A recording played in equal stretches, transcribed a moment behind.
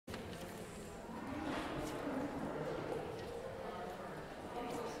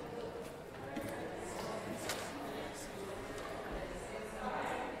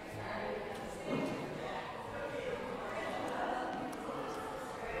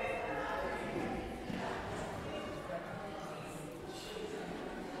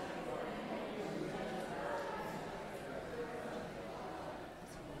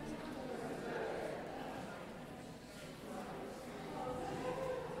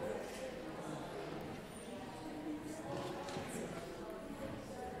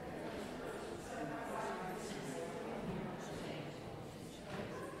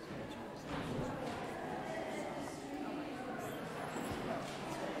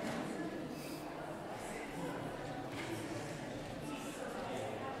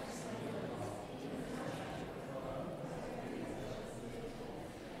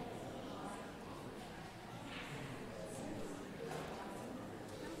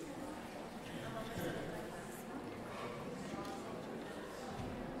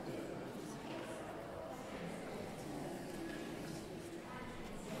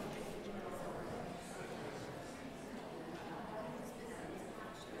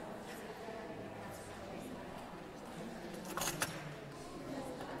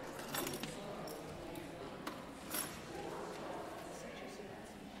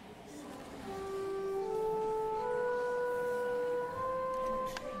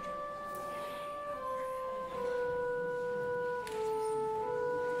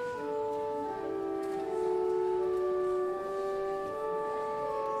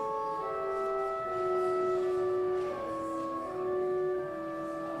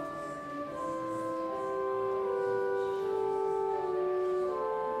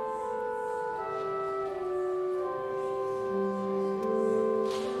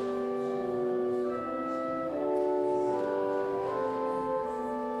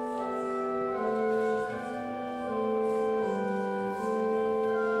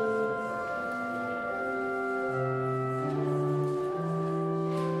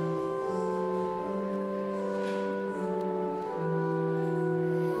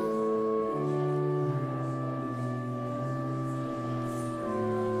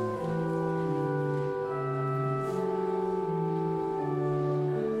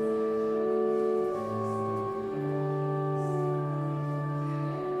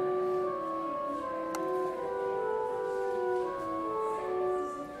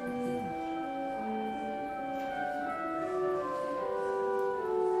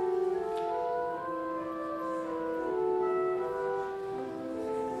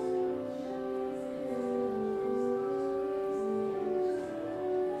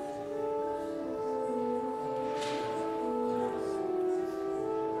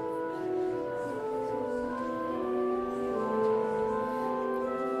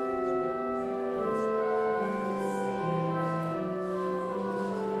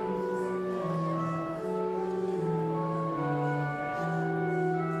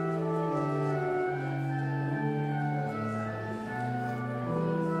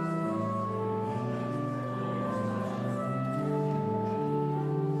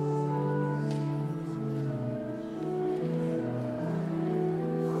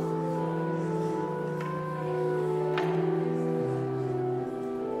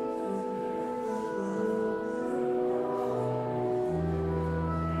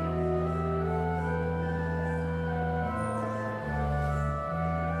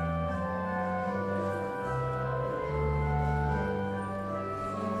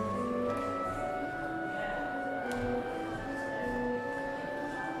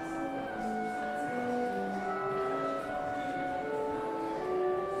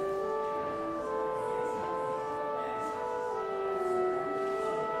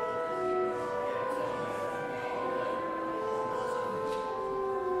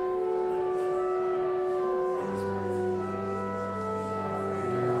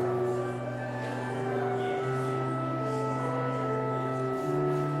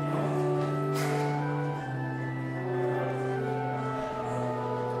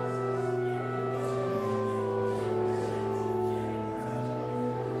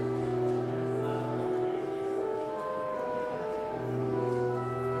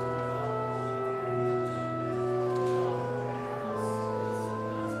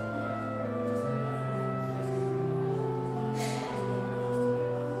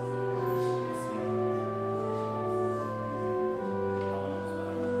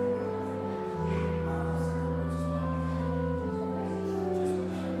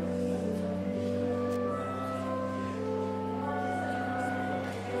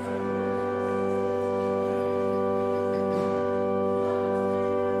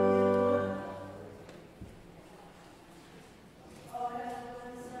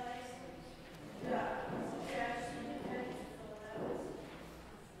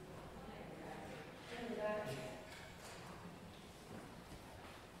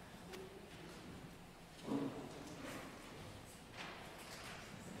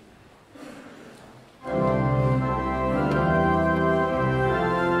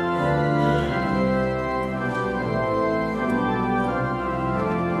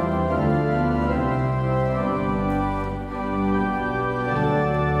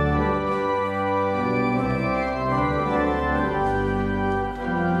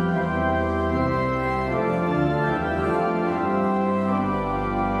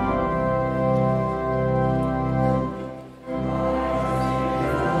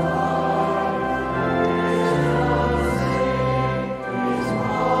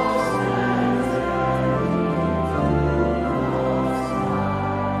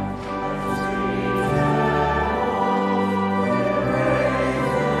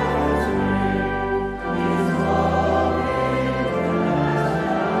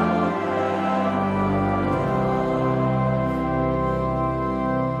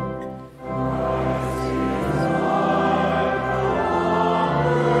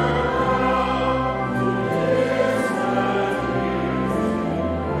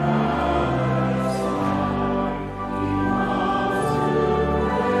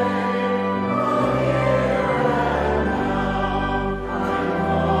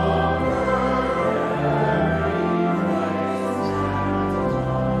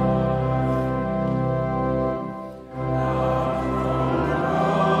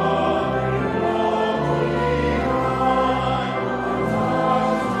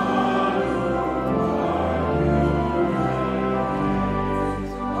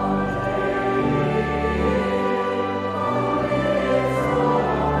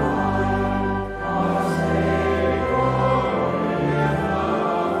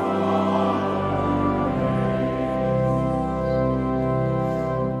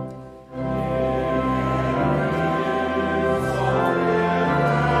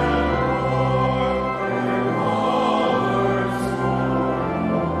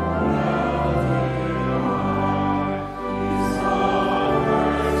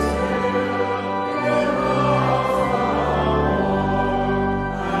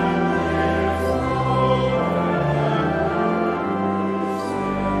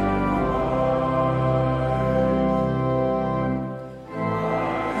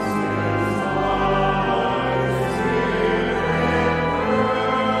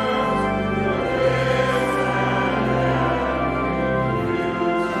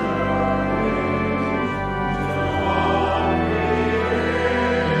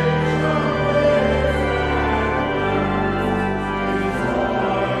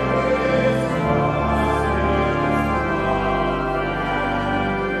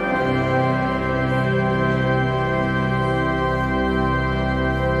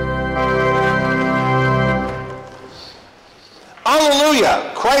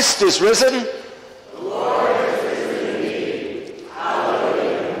Hallelujah! Christ is risen. The Lord is risen indeed.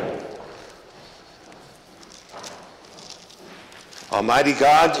 Hallelujah. Almighty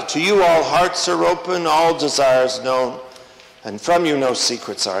God, to you all hearts are open, all desires known, and from you no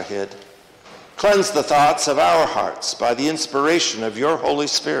secrets are hid. Cleanse the thoughts of our hearts by the inspiration of your Holy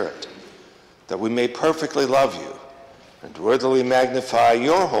Spirit, that we may perfectly love you and worthily magnify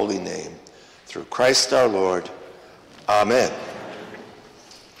your holy name, through Christ our Lord. Amen.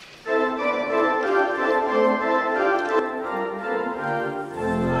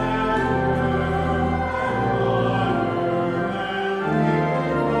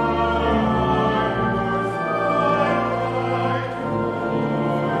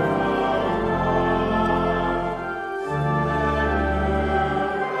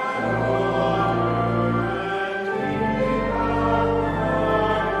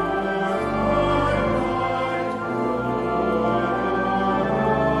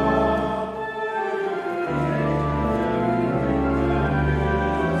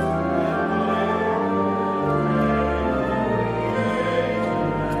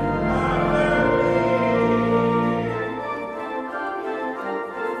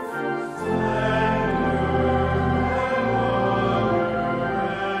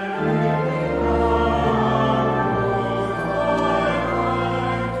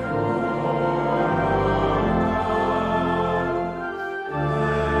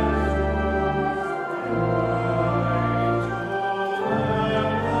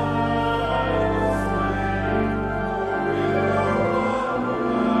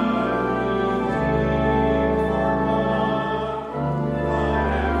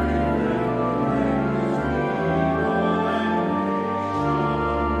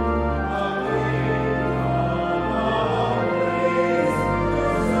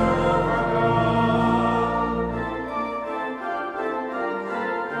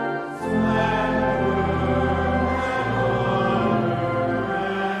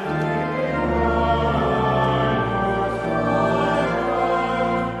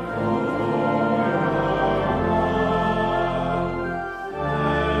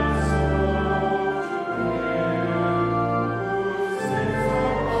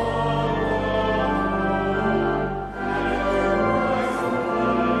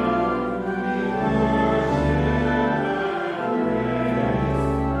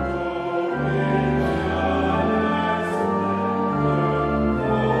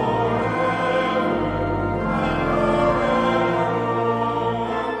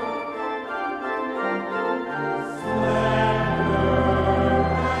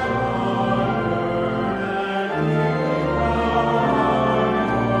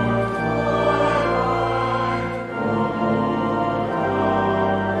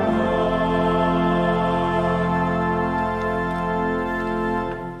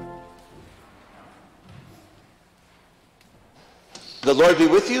 The Lord be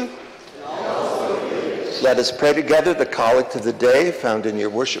with you. And also with you. Let us pray together the collect of the day found in your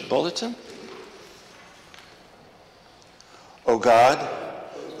worship bulletin. O God,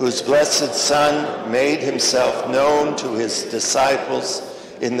 whose blessed Son made himself known to his disciples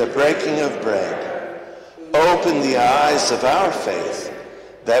in the breaking of bread, open the eyes of our faith,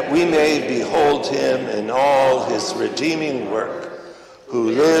 that we may behold him in all his redeeming work,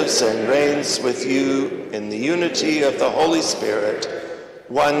 who lives and reigns with you in the unity of the Holy Spirit,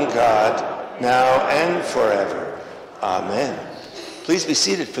 one God, now and forever. Amen. Please be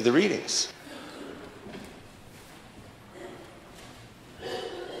seated for the readings.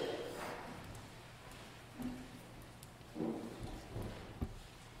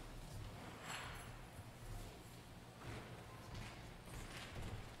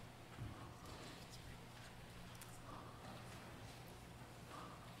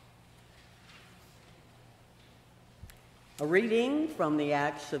 A reading from the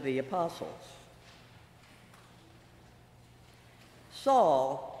Acts of the Apostles.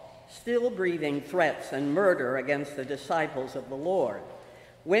 Saul, still breathing threats and murder against the disciples of the Lord,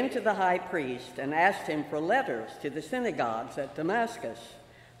 went to the high priest and asked him for letters to the synagogues at Damascus,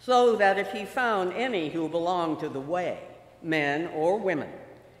 so that if he found any who belonged to the way, men or women,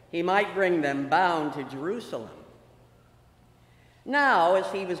 he might bring them bound to Jerusalem. Now,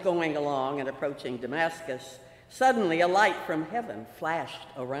 as he was going along and approaching Damascus, suddenly a light from heaven flashed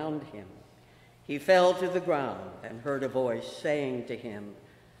around him. He fell to the ground and heard a voice saying to him,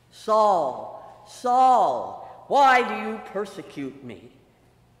 "Saul, Saul, why do you persecute me?"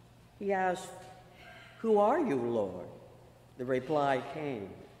 He asked, "Who are you, Lord?" The reply came,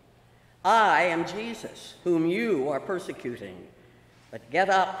 "I am Jesus, whom you are persecuting. But get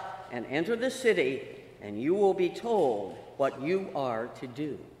up and enter the city, and you will be told what you are to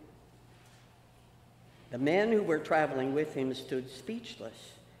do." The men who were traveling with him stood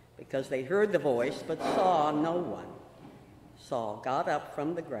speechless because they heard the voice but saw no one. Saul got up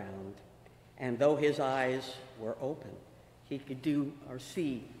from the ground, and though his eyes were open, he could do or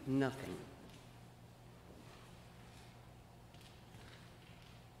see nothing.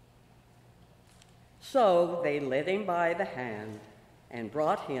 So they led him by the hand and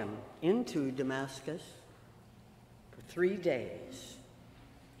brought him into Damascus. For 3 days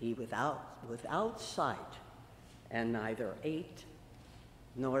he without sight, and neither ate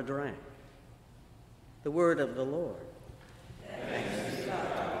nor drank. The word of the Lord. Thanks be to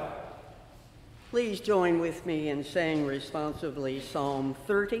God. Please join with me in saying responsively Psalm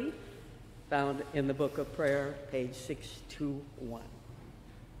 30, found in the Book of Prayer, page 621.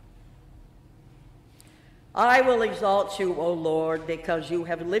 I will exalt you, O Lord, because you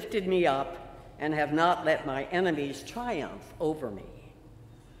have lifted me up and have not let my enemies triumph over me.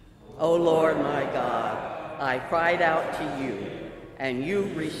 O Lord my God, I cried out to you, and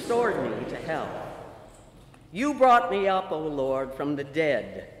you restored me to health. You brought me up, O Lord, from the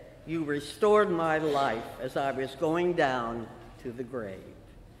dead. You restored my life as I was going down to the grave.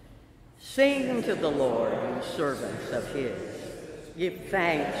 Sing to the Lord, you servants of his. Give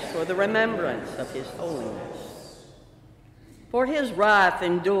thanks for the remembrance of his holiness. For his wrath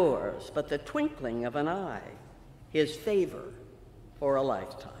endures but the twinkling of an eye, his favor for a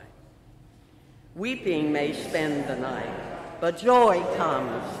lifetime. Weeping may spend the night, but joy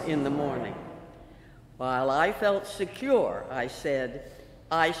comes in the morning. While I felt secure, I said,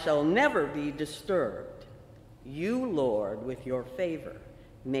 I shall never be disturbed. You, Lord, with your favor,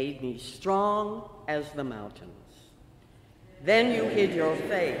 made me strong as the mountains. Then you hid your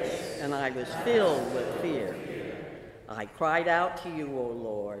face, and I was filled with fear. I cried out to you, O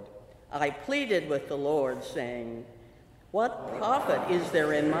Lord. I pleaded with the Lord, saying, what profit is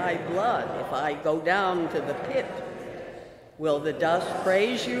there in my blood if I go down to the pit? Will the dust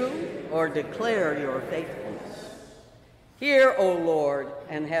praise you or declare your faithfulness? Hear, O Lord,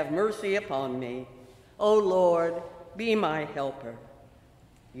 and have mercy upon me. O Lord, be my helper.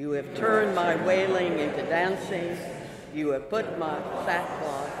 You have turned my wailing into dancing. You have put my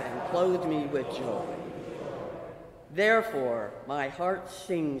sackcloth and clothed me with joy. Therefore, my heart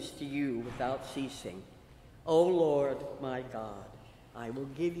sings to you without ceasing. O Lord, my God, I will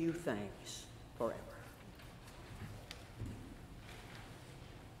give you thanks forever.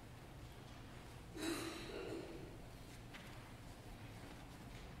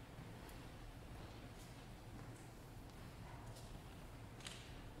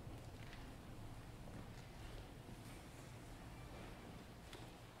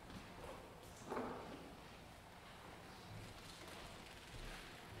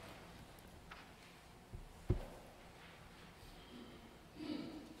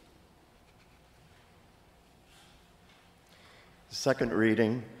 The second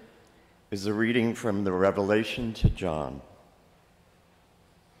reading is a reading from the Revelation to John.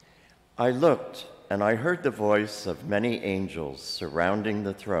 I looked, and I heard the voice of many angels surrounding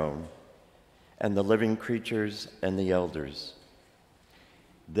the throne, and the living creatures and the elders.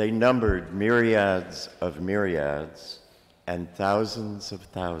 They numbered myriads of myriads and thousands of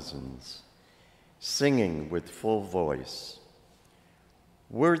thousands, singing with full voice,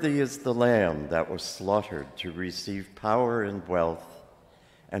 worthy is the Lamb that was slaughtered to receive power and wealth,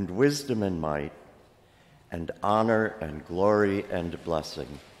 and wisdom and might, and honor and glory and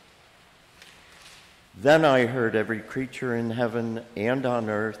blessing. Then I heard every creature in heaven and on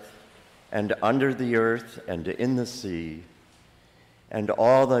earth, and under the earth and in the sea, and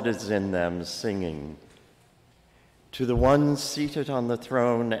all that is in them singing, to the one seated on the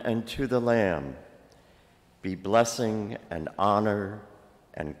throne and to the Lamb, be blessing and honor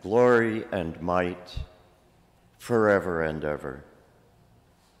and glory and might forever and ever.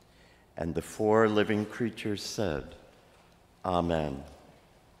 And the four living creatures said, Amen.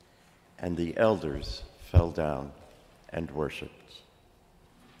 And the elders fell down and worshiped.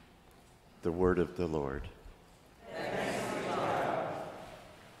 The word of the Lord. Thanks.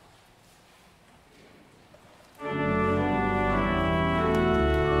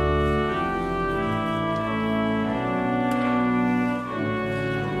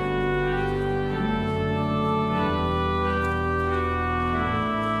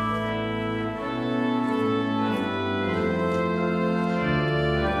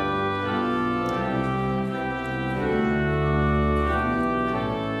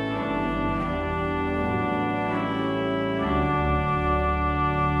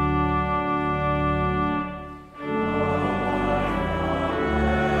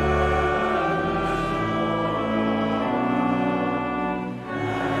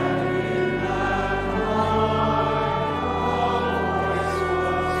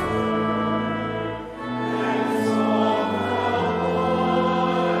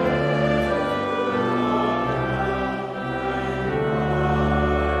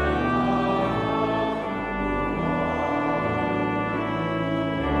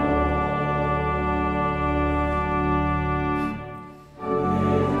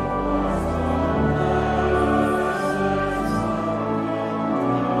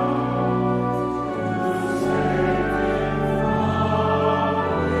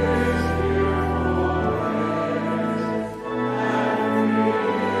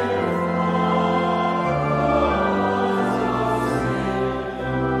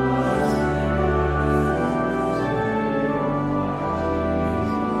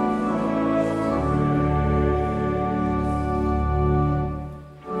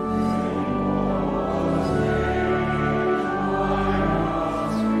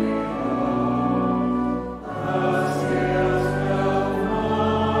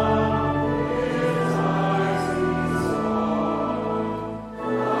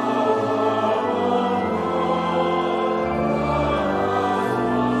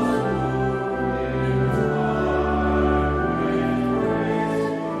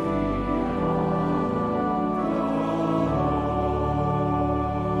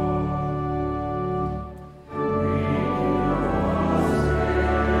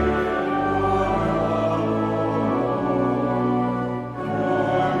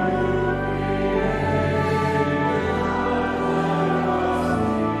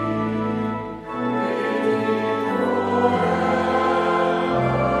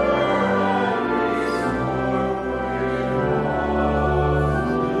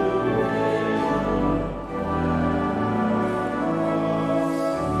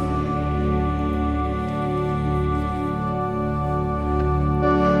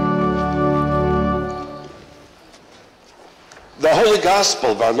 Holy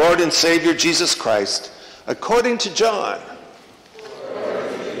Gospel of our Lord and Savior Jesus Christ, according to John.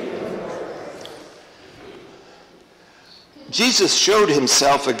 Jesus showed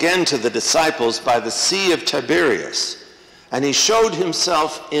himself again to the disciples by the Sea of Tiberias, and he showed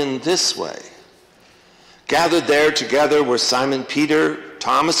himself in this way. Gathered there together were Simon Peter,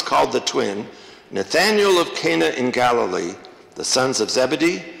 Thomas called the twin, Nathanael of Cana in Galilee, the sons of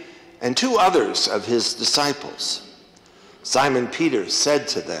Zebedee, and two others of his disciples. Simon Peter said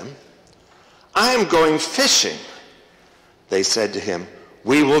to them, "I am going fishing." They said to him,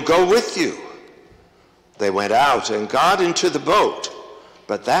 "We will go with you." They went out and got into the boat,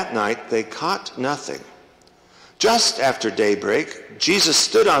 but that night they caught nothing. Just after daybreak, Jesus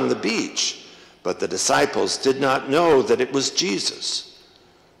stood on the beach, but the disciples did not know that it was Jesus.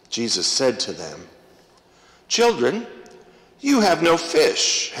 Jesus said to them, "Children, you have no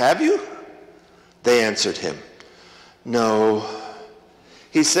fish, have you?" They answered him, "No."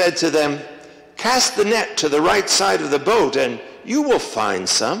 He said to them, "Cast the net to the right side of the boat, and you will find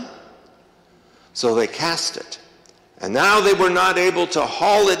some." So they cast it, and now they were not able to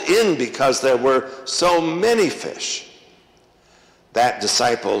haul it in because there were so many fish. That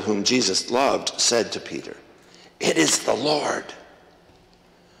disciple whom Jesus loved said to Peter, "It is the Lord."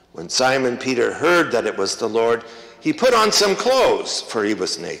 When Simon Peter heard that it was the Lord, he put on some clothes, for he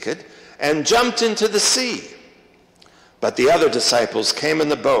was naked, and jumped into the sea. But the other disciples came in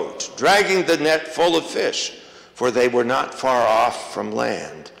the boat, dragging the net full of fish, for they were not far off from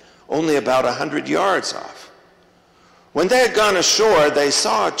land, only about 100 yards off. When they had gone ashore, they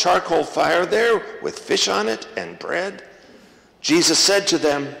saw a charcoal fire there with fish on it and bread. Jesus said to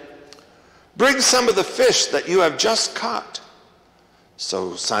them, "Bring some of the fish that you have just caught."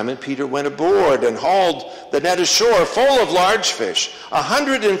 So Simon Peter went aboard and hauled the net ashore full of large fish,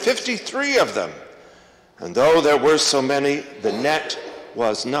 153 of them. And though there were so many, the net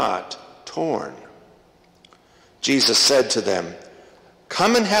was not torn. Jesus said to them,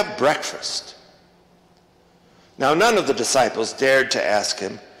 "Come and have breakfast." Now none of the disciples dared to ask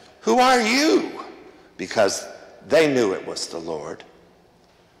him, "Who are you?" because they knew it was the Lord.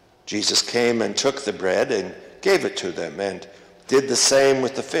 Jesus came and took the bread and gave it to them, and did the same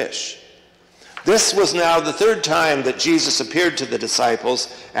with the fish. This was now the third time that Jesus appeared to the disciples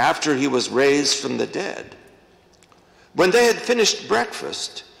after he was raised from the dead. When they had finished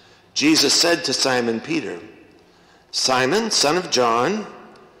breakfast, Jesus said to Simon Peter, "Simon, son of John,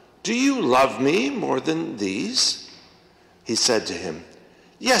 do you love me more than these?" He said to him,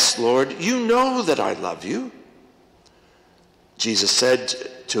 "Yes, Lord, you know that I love you." Jesus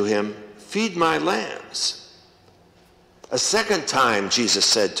said to him, "Feed my lambs." A second time Jesus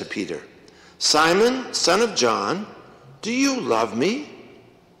said to Peter, "Simon, son of John, do you love me?"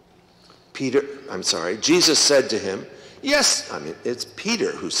 Jesus said to him, it's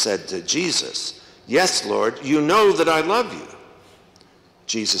Peter who said to Jesus, "Yes, Lord, you know that I love you."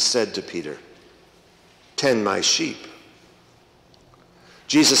 Jesus said to Peter, "Tend my sheep."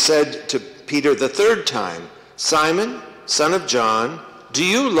 Jesus said to Peter the third time, "Simon, son of John, do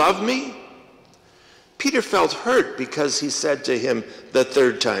you love me?" Peter felt hurt because he said to him the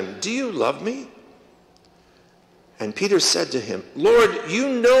third time, "Do you love me?" And Peter said to him, "Lord, you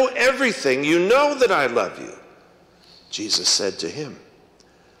know everything. You know that I love you." Jesus said to him,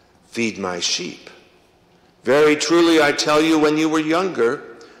 "Feed my sheep. Very truly I tell you, when you were younger,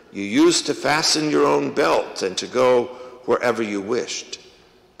 you used to fasten your own belt and to go wherever you wished.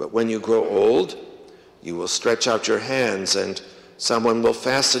 But when you grow old, you will stretch out your hands, and someone will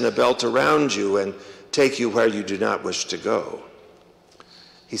fasten a belt around you and take you where you do not wish to go."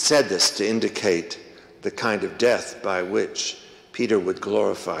 He said this to indicate the kind of death by which Peter would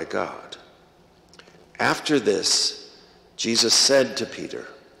glorify God. After this, Jesus said to Peter,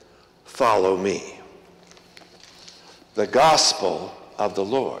 "Follow me." The Gospel of the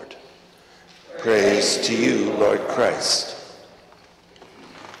Lord. Praise to you, Lord Christ.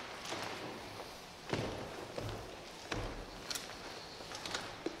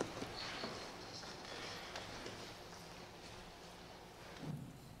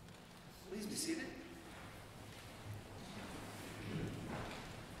 Please be seated.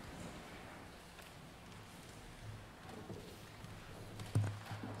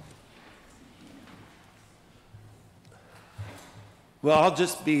 Well, I'll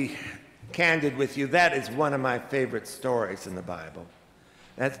just be candid with you. That is one of my favorite stories in the Bible.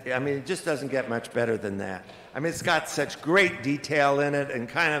 It just doesn't get much better than that. It's got such great detail in it, and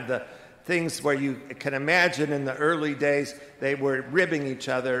kind of the things where you can imagine in the early days they were ribbing each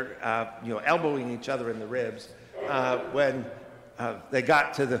other, elbowing each other in the ribs when they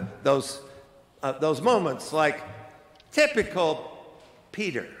got to those moments, like typical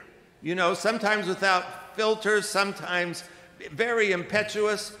Peter. You know, sometimes without filters, sometimes very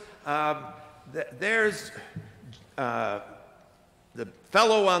impetuous. There's the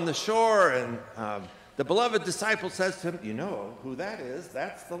fellow on the shore, and the beloved disciple says to him, you know who that is?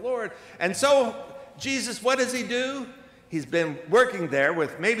 That's the Lord. And so Jesus, what does he do? He's been working there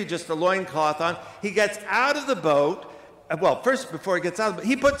with maybe just a loincloth on. He gets out of the boat. Well, first, before he gets out of the boat,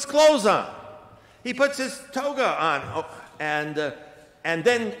 he puts clothes on. He puts his toga on and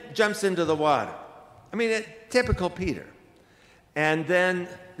then jumps into the water. I mean, typical Peter. And then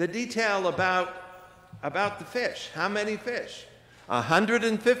the detail about the fish. How many fish?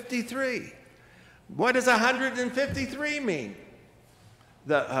 153. What does 153 mean?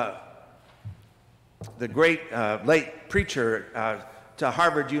 The great late preacher to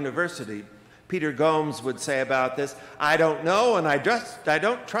Harvard University, Peter Gomes, would say about this, I don't know, and I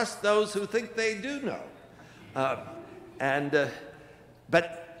don't trust those who think they do know.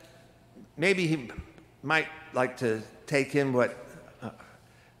 But maybe he might like to take in what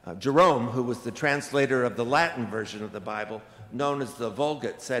Jerome, who was the translator of the Latin version of the Bible, known as the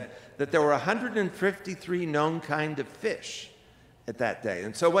Vulgate, said that there were 153 known kind of fish at that day.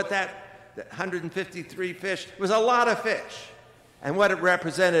 And so what that 153 fish was a lot of fish. And what it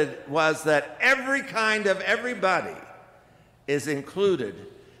represented was that every kind of everybody is included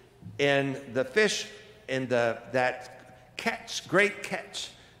in the fish, in that great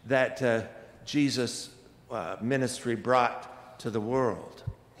catch that Jesus' ministry brought to the world.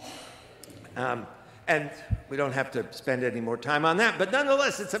 And we don't have to spend any more time on that, but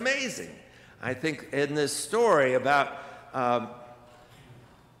nonetheless, it's amazing. I think in this story about,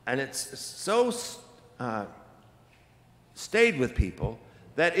 and it's so stayed with people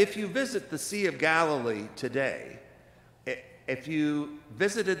that if you visit the Sea of Galilee today, if you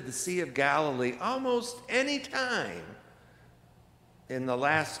visited the Sea of Galilee almost any time in the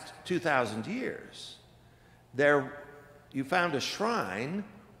last 2,000 years, there you found a shrine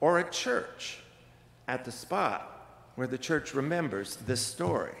or a church at the spot where the church remembers this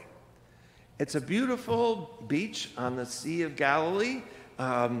story. It's a beautiful beach on the Sea of Galilee.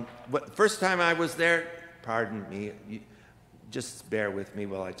 First time I was there, pardon me, just bear with me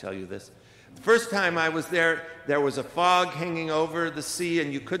while I tell you this. The first time I was there, there was a fog hanging over the sea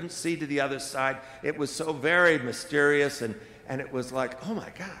and you couldn't see to the other side. It was so very mysterious and it was like, oh my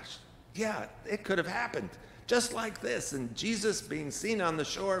gosh, yeah, it could have happened just like this. And Jesus being seen on the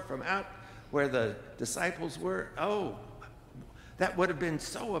shore from out where the disciples were, oh, that would have been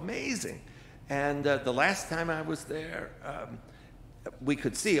so amazing. And the last time I was there, we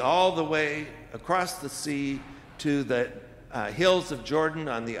could see all the way across the sea to the hills of Jordan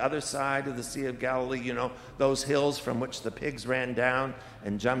on the other side of the Sea of Galilee, you know, those hills from which the pigs ran down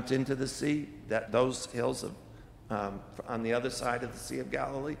and jumped into the sea, those hills on the other side of the Sea of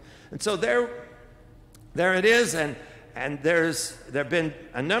Galilee. And so there it is, and there have been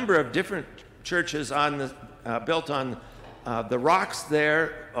a number of different churches built on the rocks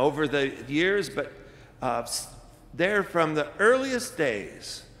there over the years, but there from the earliest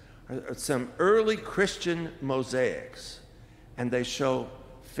days are some early Christian mosaics, and they show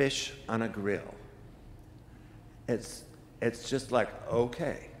fish on a grill. It's just like,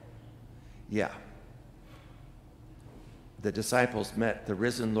 okay, yeah. The disciples met the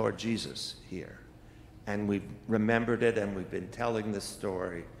risen Lord Jesus here, and we've remembered it, and we've been telling this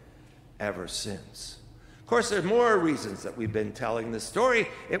story ever since. Of course, there's more reasons that we've been telling this story.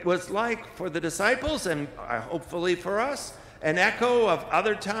 It was like for the disciples, and hopefully for us, an echo of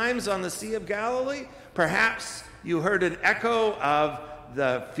other times on the Sea of Galilee. Perhaps you heard an echo of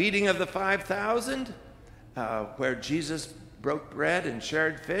the feeding of the 5,000, where Jesus broke bread and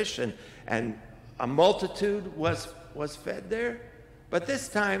shared fish, and a multitude was fed there. But this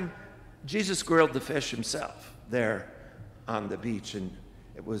time, Jesus grilled the fish himself there on the beach, and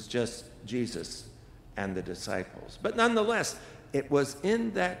it was just Jesus and the disciples. But nonetheless, it was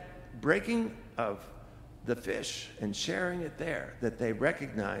in that breaking of the fish and sharing it there that they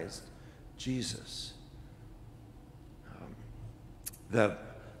recognized Jesus. The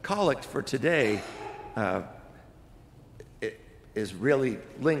collect for today is really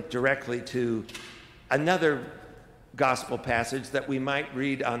linked directly to another gospel passage that we might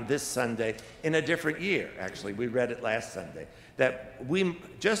read on this Sunday in a different year. Actually, we read it last Sunday. That we,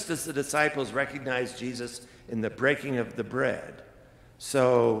 just as the disciples recognized Jesus in the breaking of the bread,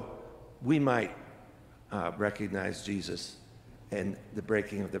 so we might recognize Jesus in the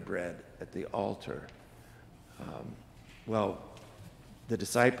breaking of the bread at the altar. Well, the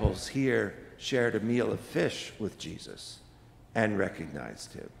disciples here shared a meal of fish with Jesus and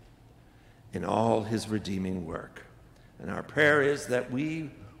recognized him in all his redeeming work. And our prayer is that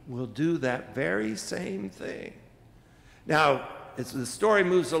we will do that very same thing. Now, as the story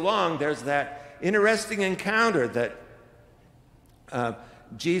moves along, there's that interesting encounter that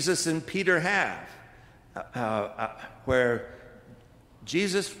Jesus and Peter have, where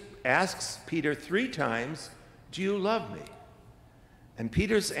Jesus asks Peter 3 times, "Do you love me?" And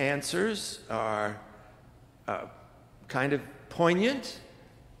Peter's answers are kind of poignant.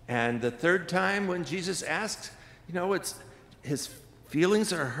 And the 3rd time when Jesus asks, it's his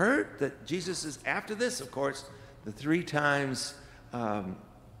feelings are hurt that Jesus is after this. Of course, the 3 times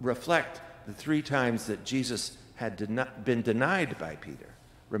reflect the 3 times that Jesus had been denied by Peter.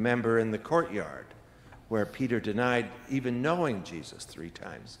 Remember in the courtyard where Peter denied even knowing Jesus 3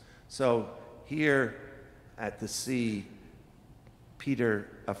 times. So here at the sea, Peter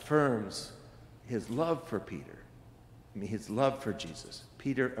affirms his love for his love for Jesus.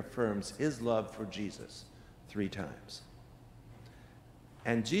 Peter affirms his love for Jesus 3 times.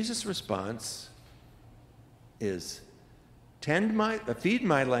 And Jesus' response is, feed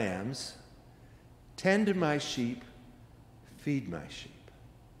my lambs, tend my sheep, feed my sheep.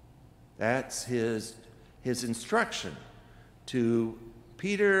 That's his instruction to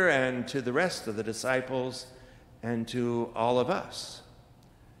Peter and to the rest of the disciples and to all of us.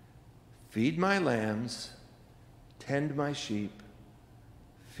 Feed my lambs, tend my sheep,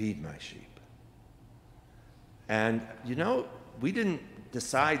 feed my sheep. And we didn't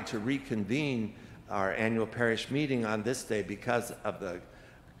decide to reconvene our annual parish meeting on this day because of the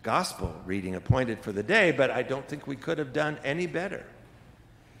gospel reading appointed for the day, but I don't think we could have done any better.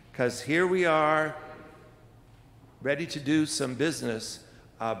 Because here we are, ready to do some business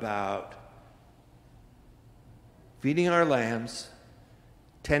about feeding our lambs,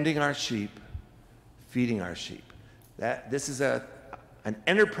 tending our sheep, feeding our sheep. This is an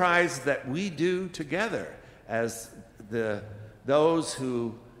enterprise that we do together as those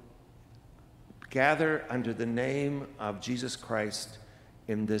who gather under the name of Jesus Christ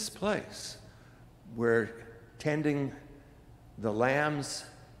in this place. We're tending the lambs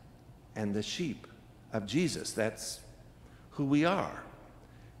and the sheep of Jesus. That's who we are.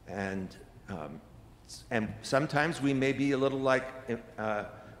 And sometimes we may be a little like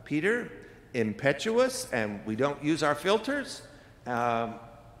Peter, impetuous, and we don't use our filters.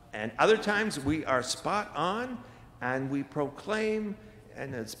 And other times we are spot on, and we proclaim,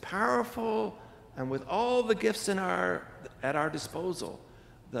 and it's powerful, and with all the gifts at our disposal,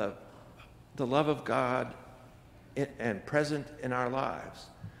 the love of God and present in our lives.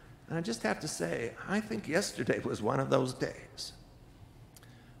 And I just have to say, I think yesterday was one of those days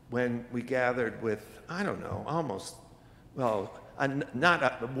when we gathered with,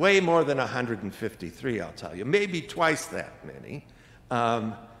 way more than 153, I'll tell you, maybe twice that many,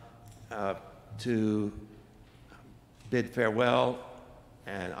 to bid farewell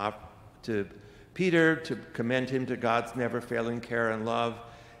and to Peter, to commend him to God's never-failing care and love,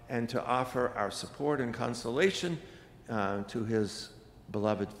 and to offer our support and consolation to his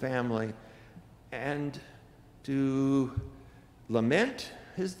beloved family, and to lament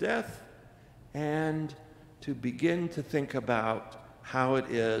his death, and to begin to think about how it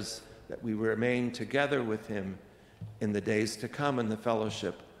is that we remain together with him in the days to come in the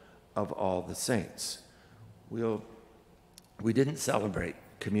fellowship of all the saints. We didn't celebrate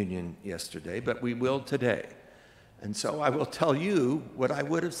communion yesterday, but we will today. And so I will tell you what I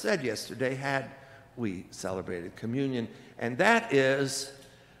would have said yesterday had we celebrated communion, and that is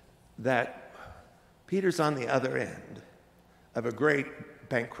that Peter's on the other end of a great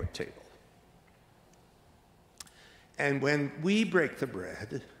banquet table. And when we break the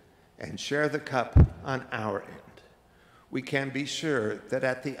bread and share the cup on our end, we can be sure that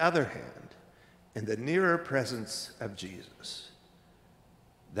at the other hand, in the nearer presence of Jesus,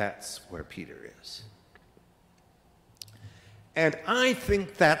 that's where Peter is. And I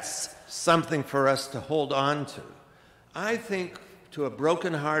think that's something for us to hold on to. I think to a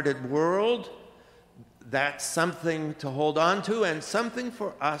broken-hearted world, that's something to hold on to and something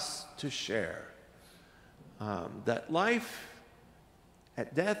for us to share. That life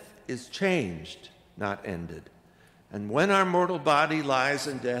at death is changed, not ended. And when our mortal body lies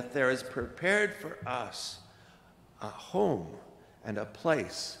in death, there is prepared for us a home and a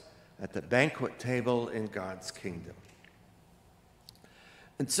place at the banquet table in God's kingdom.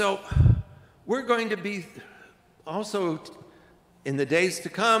 And so we're going to be also in the days to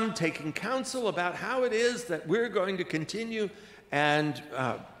come taking counsel about how it is that we're going to continue and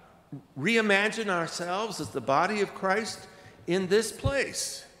reimagine ourselves as the body of Christ in this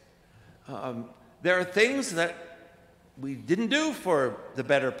place. There are things that we didn't do for the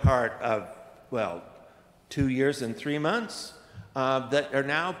better part of, 2 years and 3 months that are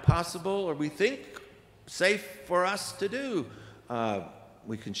now possible, or we think safe for us to do.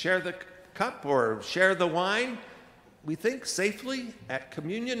 We can share the cup or share the wine, we think, safely at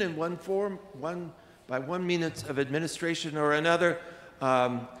communion in one form, by 1 minute of administration or another.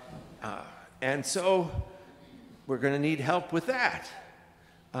 And so we're going to need help with that.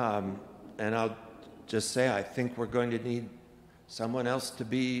 And I'll just say, I think we're going to need someone else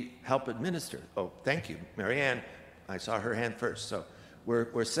to help administer. Oh, thank you, Marianne. I saw her hand first, so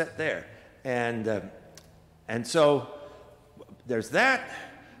we're set there. And so there's that.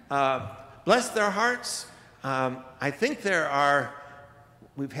 Bless their hearts. I think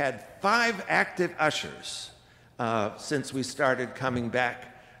we've had 5 active ushers since we started coming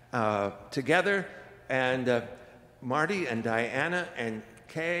back together. And Marty and Diana and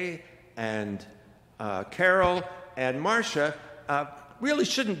Kay and Carol and Marcia really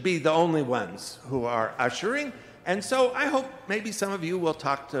shouldn't be the only ones who are ushering. And so I hope maybe some of you will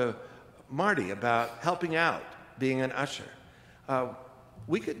talk to Marty about helping out being an usher.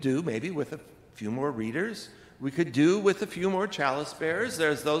 We could do maybe with a few more readers. We could do with a few more chalice bearers.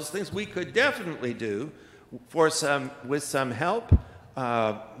 There's those things we could definitely do with some help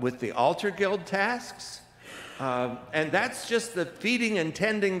with the altar guild tasks. And that's just the feeding and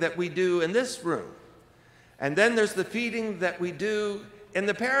tending that we do in this room. And then there's the feeding that we do in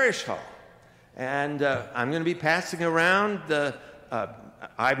the parish hall. And I'm going to be passing around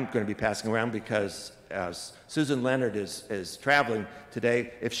because Susan Leonard is traveling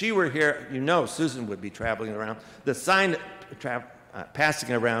today. If she were here, Susan would be traveling around.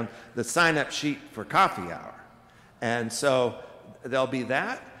 Passing around the sign-up sheet for coffee hour. And so there'll be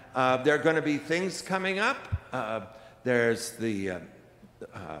that. There are going to be things coming up. There's the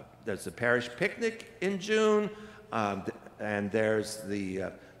parish picnic in June, and there's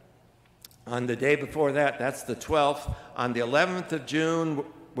on the day before that, that's the 12th. On the 11th of June,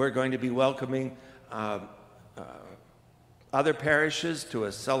 we're going to be welcoming other parishes to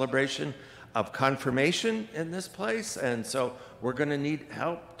a celebration of confirmation in this place, and so we're going to need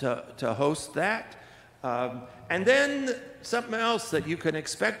help to host that. And then something else that you can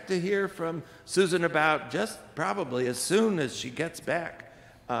expect to hear from Susan about just probably as soon as she gets back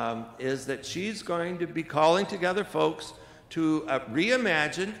is that she's going to be calling together folks to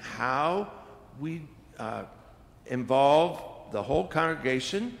reimagine how we involve the whole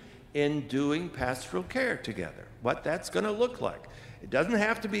congregation in doing pastoral care together, what that's going to look like. It doesn't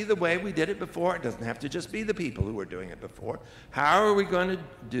have to be the way we did it before. It doesn't have to just be the people who were doing it before. How are we going to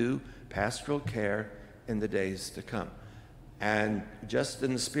do pastoral care in the days to come? And just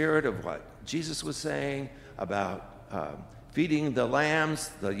in the spirit of what Jesus was saying about feeding the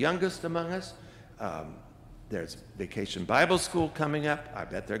lambs, the youngest among us, there's Vacation Bible School coming up. I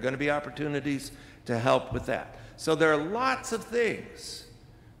bet there are going to be opportunities to help with that. So there are lots of things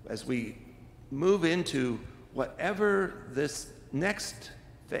as we move into whatever this next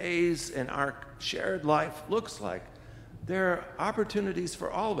phase in our shared life looks like. There are opportunities for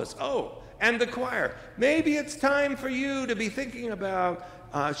all of us. Oh, and the choir. Maybe it's time for you to be thinking about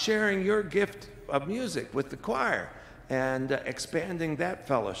sharing your gift of music with the choir and expanding that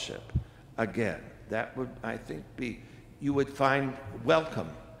fellowship again. That would, I think, you would find welcome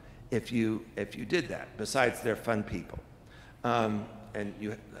if you did that. Besides, they're fun people, and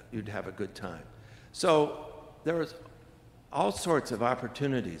you'd have a good time. So there was all sorts of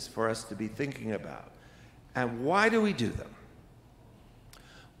opportunities for us to be thinking about. And why do we do them?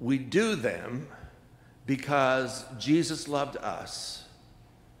 We do them because Jesus loved us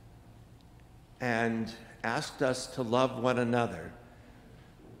and asked us to love one another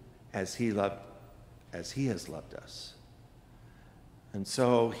as he has loved us. And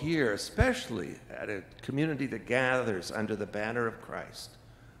so here, especially at a community that gathers under the banner of Christ,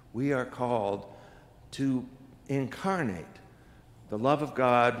 we are called to incarnate the love of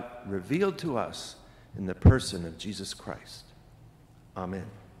God revealed to us in the person of Jesus Christ. Amen.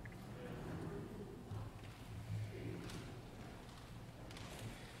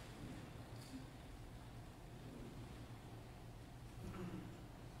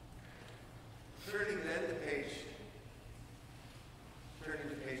 Turning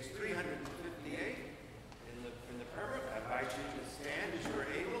to page 358 in the prayer, I invite you to stand as you are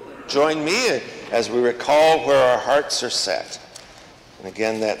able. And Join me as we recall where our hearts are set. And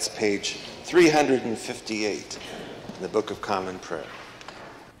again, that's page 358 in the Book of Common Prayer.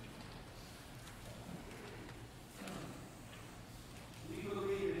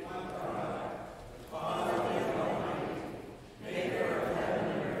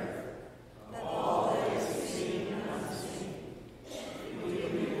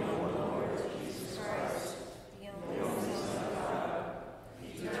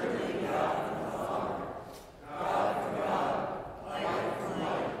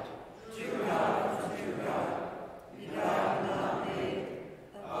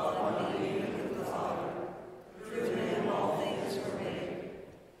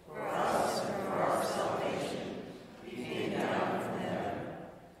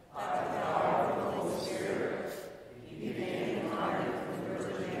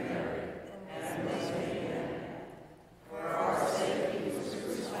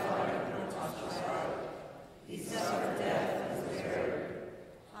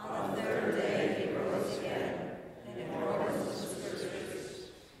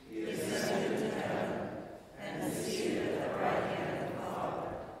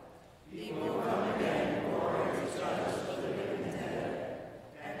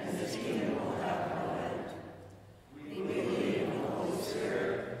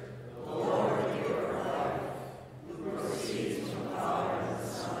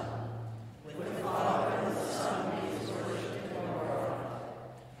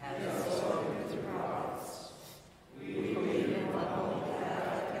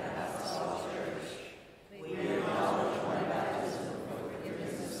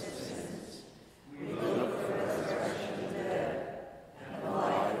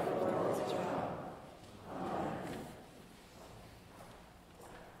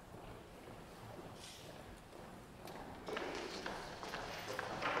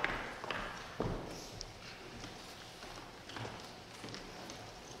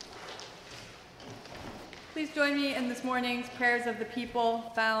 join me in this morning's prayers of the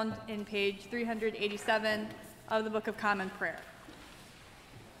people found in page 387 of the Book of Common Prayer.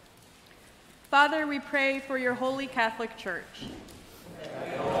 Father, we pray for your holy Catholic Church.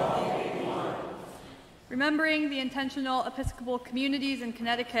 Remembering the intentional Episcopal communities in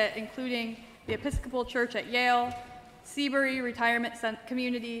Connecticut, including the Episcopal Church at Yale, Seabury Retirement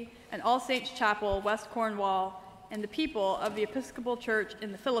Community, and All Saints Chapel, West Cornwall, and the people of the Episcopal Church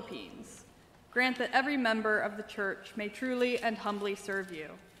in the Philippines. Grant that every member of the Church may truly and humbly serve you.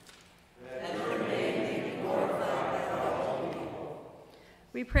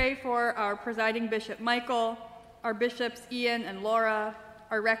 We pray for our presiding Bishop Michael, our bishops Ian and Laura,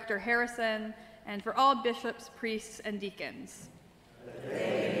 our rector Harrison, and for all bishops, priests, and deacons.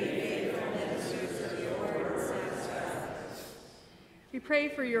 We pray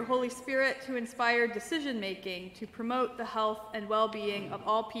for your Holy Spirit to inspire decision-making to promote the health and well-being of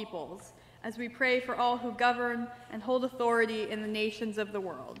all peoples, as we pray for all who govern and hold authority in the nations of the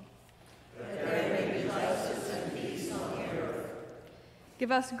world. That there may be justice and peace on the earth.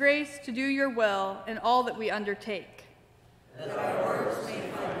 Give us grace to do your will in all that we undertake. That our works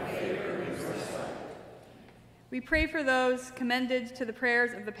may find favor in your sight. We pray for those commended to the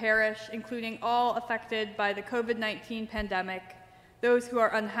prayers of the parish, including all affected by the COVID-19 pandemic, those who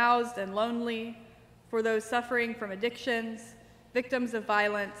are unhoused and lonely, for those suffering from addictions, victims of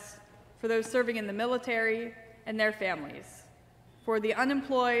violence, for those serving in the military and their families, for the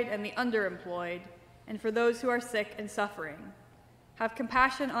unemployed and the underemployed, and for those who are sick and suffering. Have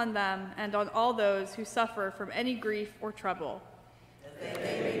compassion on them and on all those who suffer from any grief or trouble. That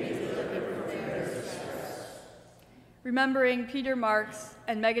they may be delivered from their distress. Remembering Peter Marks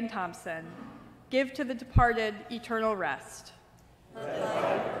and Megan Thompson, give to the departed eternal rest. Let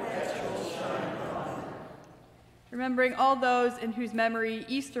light perpetual shine upon them. Remembering all those in whose memory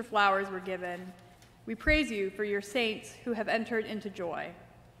Easter flowers were given, we praise you for your saints who have entered into joy.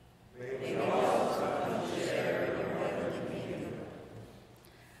 May we also come share in your heavenly kingdom.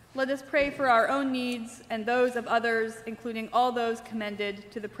 Let us pray for our own needs and those of others, including all those commended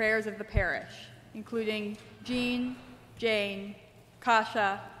to the prayers of the parish, including Jean, Jane,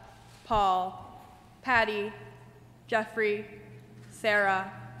 Kasha, Paul, Patty, Jeffrey, Sarah,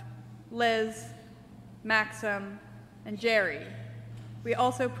 Liz, Maxim, and Jerry. We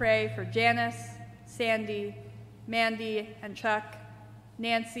also pray for Janice, Sandy, Mandy and Chuck,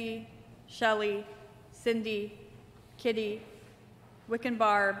 Nancy, Shelley, Cindy, Kitty, Wick and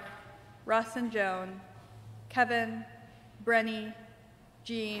Barb, Russ and Joan, Kevin, Brenny,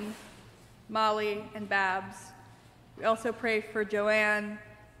 Jean, Molly, and Babs. We also pray for Joanne,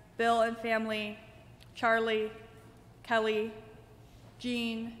 Bill and family, Charlie, Kelly,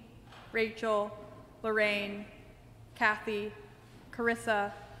 Jean, Rachel, Lorraine, Kathy,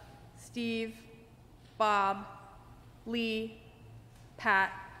 Carissa, Steve, Bob, Lee,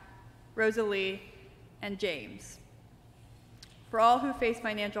 Pat, Rosalie, and James. For all who face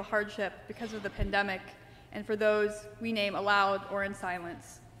financial hardship because of the pandemic, and for those we name aloud or in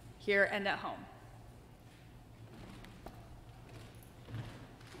silence, here and at home.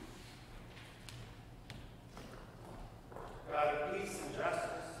 God of peace and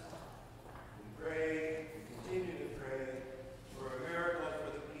justice, we pray, we continue to pray for a miracle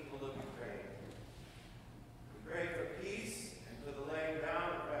for the people of Ukraine. We pray for peace and for the laying down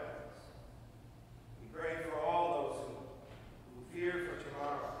of weapons. We pray for all those who fear for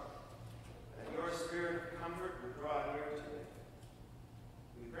tomorrow, that your spirit of comfort would draw near to them.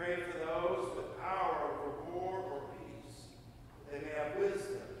 We pray for those with power over war or peace, that they may have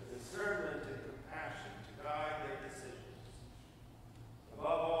wisdom, discernment, and compassion to guide their decisions.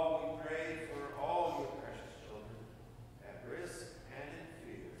 Above all, we pray for all your precious children, at risk and in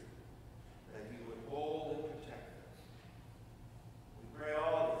fear, that you would hold and protect them. We pray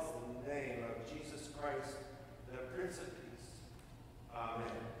all this in the name of Jesus Christ, the Prince of Peace. Amen.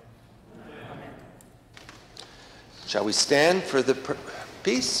 Amen. Shall we stand for the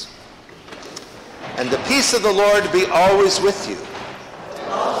peace? And the peace of the Lord be always with you.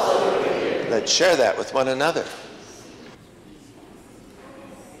 Also with you. Let's share that with one another.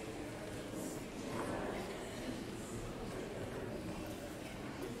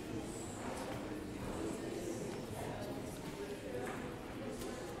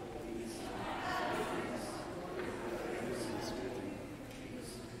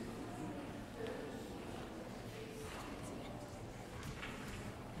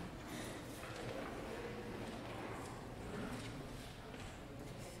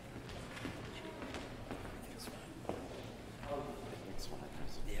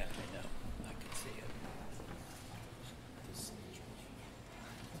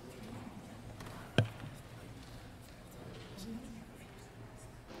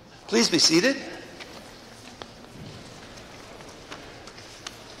 Please be seated.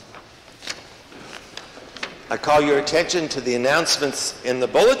 I call your attention to the announcements in the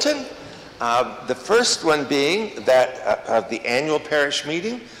bulletin. The first one being that of the annual parish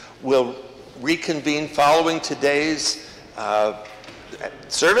meeting will reconvene following today's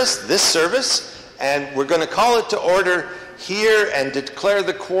this service, and we're going to call it to order here and declare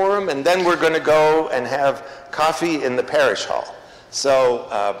the quorum, and then we're going to go and have coffee in the parish hall. So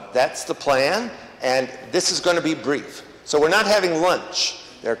that's the plan, and this is going to be brief. So we're not having lunch.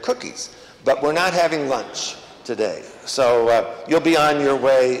 There are cookies, but we're not having lunch today. So you'll be on your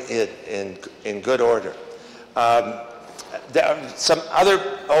way in good order. There are some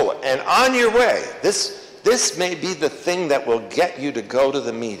other, and on your way, this may be the thing that will get you to go to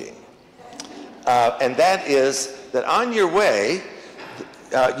the meeting. And that is that on your way,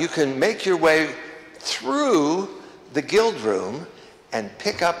 you can make your way through the guild room and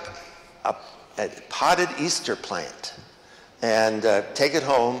pick up a potted Easter plant and take it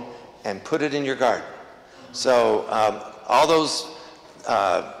home and put it in your garden. So all those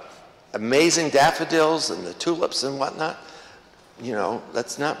amazing daffodils and the tulips and whatnot, you know,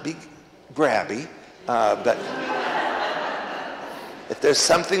 let's not be grabby, but if there's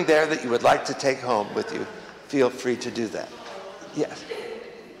something there that you would like to take home with you, feel free to do that. Yes.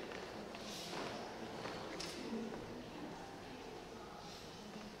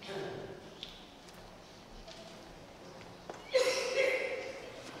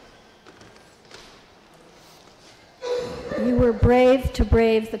 You were brave to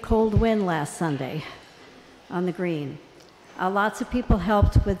brave the cold wind last Sunday on the green. Lots of people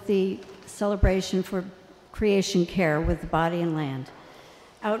helped with the celebration for creation care with the body and land.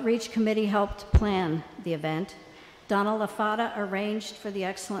 Outreach Committee helped plan the event. Donna LaFata arranged for the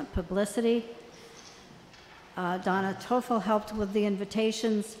excellent publicity. Donna Toffel helped with the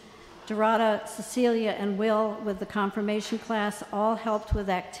invitations. Dorada, Cecilia, and Will with the confirmation class all helped with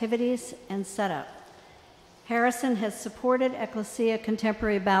activities and setup. Harrison has supported Ecclesia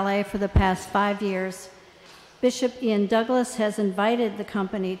Contemporary Ballet for the past 5 years. Bishop Ian Douglas has invited the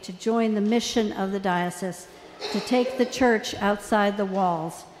company to join the mission of the diocese to take the church outside the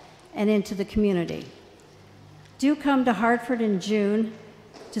walls and into the community. Do come to Hartford in June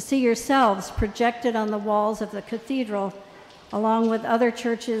to see yourselves projected on the walls of the cathedral along with other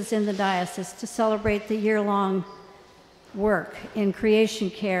churches in the diocese to celebrate the year-long work in creation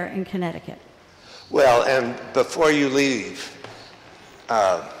care in Connecticut. Well, and before you leave,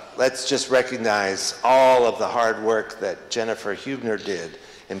 let's just recognize all of the hard work that Jennifer Hubner did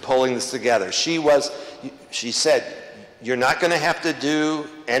in pulling this together. She said, you're not going to have to do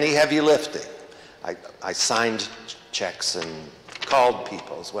any heavy lifting. I signed checks and called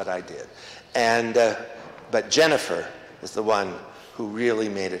people is what I did. And, but Jennifer is the one who really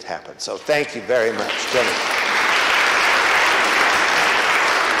made it happen. So thank you very much, Jennifer.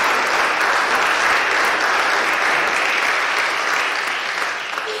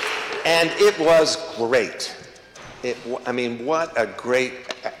 And it was great. I mean, what a great,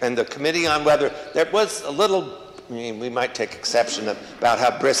 and the Committee on Weather, there was a little, I mean, we might take exception about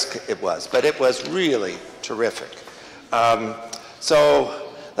how brisk it was, but it was really terrific.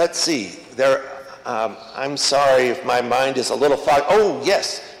 So let's see, I'm sorry if my mind is a little foggy. Oh,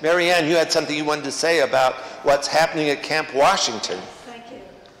 yes, Mary Ann, you had something you wanted to say about what's happening at Camp Washington. Thank you.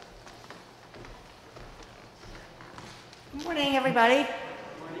 Good morning, everybody.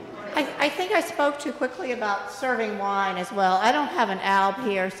 I think I spoke too quickly about serving wine as well. I don't have an alb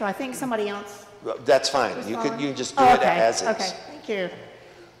here, so I think somebody else. That's fine. You can just do it as is. Okay, thank you.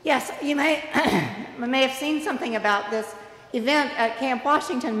 Yes, you may have seen something about this event at Camp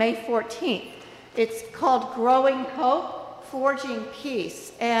Washington, May 14th. It's called Growing Hope, Forging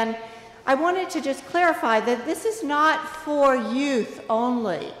Peace. And I wanted to just clarify that this is not for youth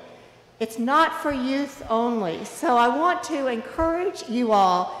only. It's not for youth only. So I want to encourage you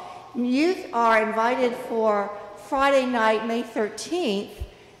all. Youth are invited for Friday night, May 13th,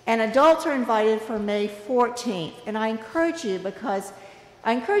 and adults are invited for May 14th. And I encourage you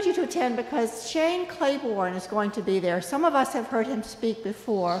to attend because Shane Claiborne is going to be there. Some of us have heard him speak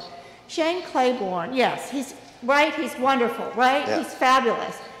before. Shane Claiborne, yes, he's wonderful, right? Yeah. He's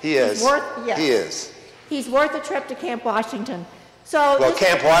fabulous. He is. Yes. He is. He's worth a trip to Camp Washington. So well,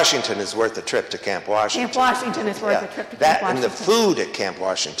 Camp Washington is worth a trip to Camp Washington. Camp Washington is worth a trip to Camp Washington. And the food at Camp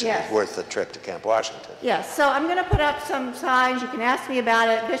Washington Yes. is worth the trip to Camp Washington. Yes, so I'm going to put up some signs. You can ask me about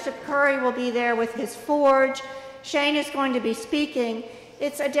it. Bishop Curry will be there with his forge. Shane is going to be speaking.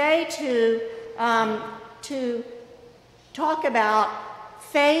 It's a day to talk about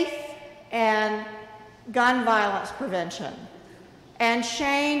faith and gun violence prevention. And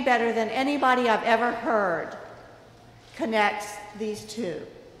Shane, better than anybody I've ever heard, connects these two.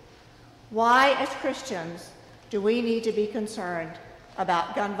 Why, as Christians, do we need to be concerned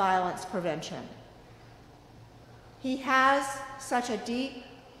about gun violence prevention? He has such a deep,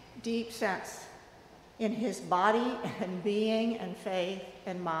 deep sense in his body and being and faith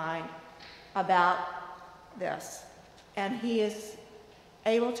and mind about this. And he is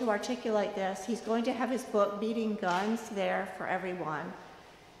able to articulate this. He's going to have his book, Beating Guns, there for everyone.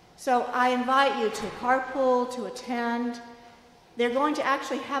 So I invite you to carpool, to attend. They're going to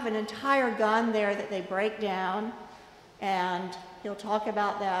actually have an entire gun there that they break down, and he'll talk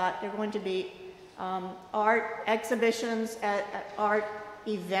about that. They're going to be art exhibitions at art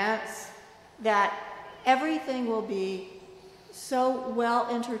events, that everything will be so well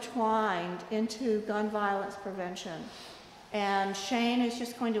intertwined into gun violence prevention. And Shane is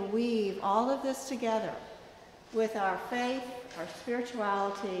just going to weave all of this together with our faith, our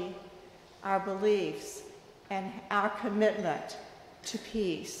spirituality, our beliefs, and our commitment to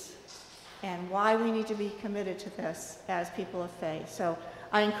peace, and why we need to be committed to this as people of faith. So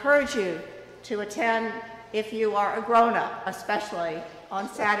I encourage you to attend if you are a grown-up, especially on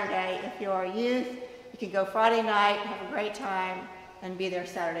Saturday. If you are a youth, you can go Friday night, have a great time, and be there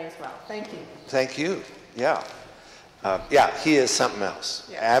Saturday as well. Thank you. Thank you. Yeah. Yeah, he is something else.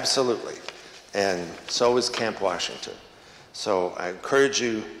 Yeah. Absolutely. And so is Camp Washington. So I encourage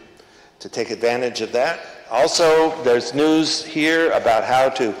you to take advantage of that. Also, there's news here about how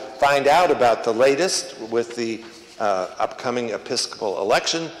to find out about the latest with the upcoming Episcopal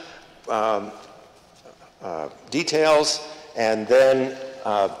election details. And then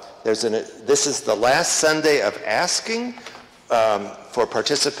this is the last Sunday of asking for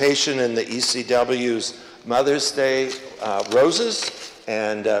participation in the ECW's Mother's Day roses.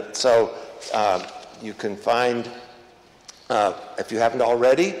 And so you can find, if you haven't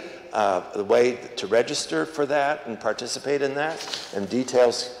already, the way to register for that and participate in that, and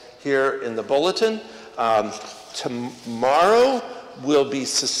details here in the bulletin. Tomorrow will be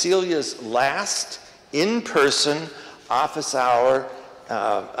Cecilia's last in-person office hour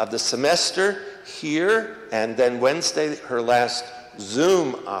of the semester here, and then Wednesday, her last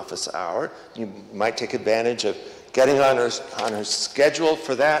Zoom office hour. You might take advantage of getting on her schedule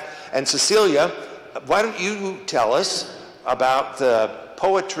for that. And Cecilia, why don't you tell us about the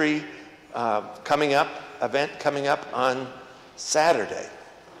poetry event coming up on Saturday?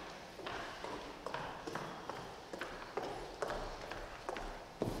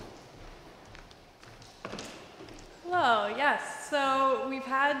 Hello, yes. So we've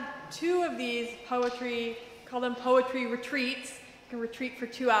had 2 of these call them poetry retreats. You can retreat for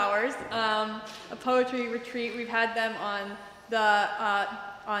 2 hours. A poetry retreat, we've had them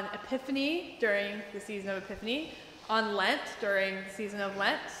on Epiphany, during the season of Epiphany, on Lent, during the season of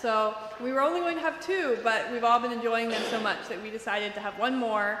Lent. So we were only going to have 2, but we've all been enjoying them so much that we decided to have 1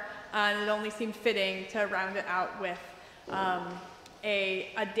 more, and it only seemed fitting to round it out with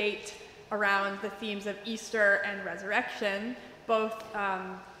a date around the themes of Easter and resurrection, both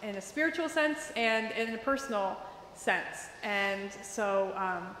in a spiritual sense and in a personal sense. And so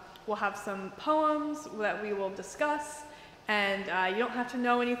we'll have some poems that we will discuss, and you don't have to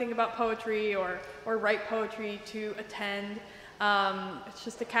know anything about poetry or write poetry to attend. It's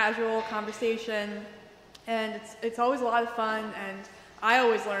just a casual conversation, and it's always a lot of fun, and I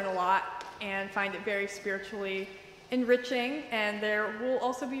always learn a lot and find it very spiritually enriching. And there will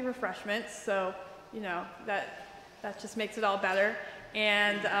also be refreshments, so that just makes it all better.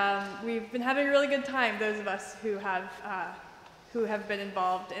 And we've been having a really good time, those of us who have been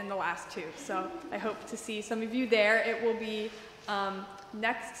involved in the last 2. So I hope to see some of you there. It will be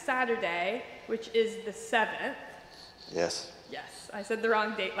next Saturday, which is the 7th. Yes. Yes, I said the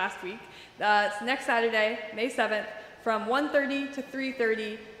wrong date last week. It's next Saturday, May 7th, from 1:30 to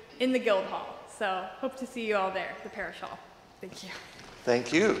 3:30 in the Guild Hall. So hope to see you all there, the parish hall. Thank you.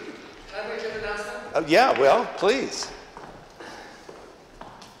 Thank you. Can I make an announcement? Yeah, well, please.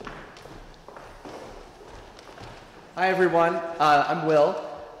 Hi, everyone. I'm Will.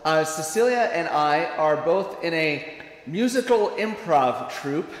 Cecilia and I are both in a musical improv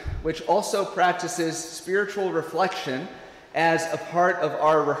troupe, which also practices spiritual reflection as a part of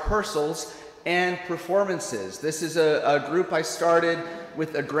our rehearsals and performances. This is a group I started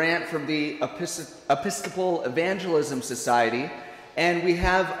with a grant from the Episcopal Evangelism Society, and we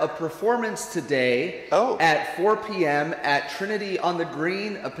have a performance today at 4 p.m. at Trinity on the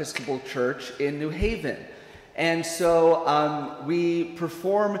Green Episcopal Church in New Haven. And so we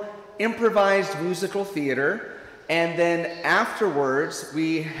perform improvised musical theater, and then afterwards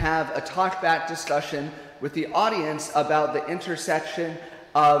we have a talk-back discussion with the audience about the intersection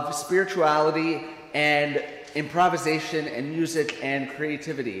of spirituality and improvisation and music and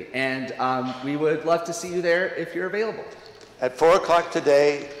creativity. And we would love to see you there if you're available. At 4 o'clock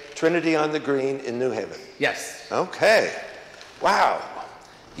today, Trinity on the Green in New Haven. Yes. Okay. Wow.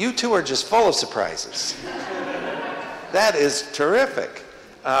 You two are just full of surprises. That is terrific.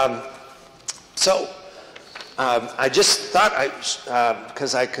 I just thought,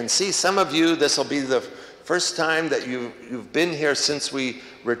 because I can see some of you, this will be the first time that you've been here since we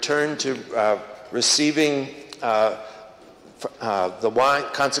returned to receiving the wine,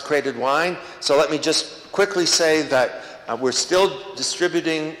 consecrated wine. So let me just quickly say that we're still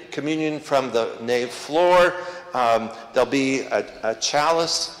distributing communion from the nave floor. There'll be a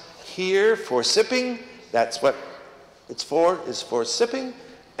chalice here for sipping. That's what it's for, is for sipping.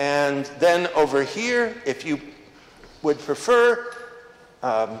 And then over here, if you would prefer,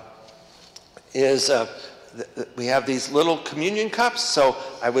 we have these little communion cups. So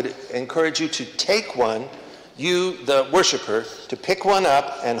I would encourage you to take one, you, the worshiper, to pick one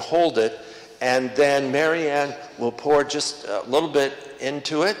up and hold it. And then Marianne will pour just a little bit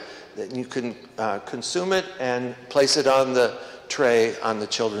into it. Then you can consume it and place it on the tray on the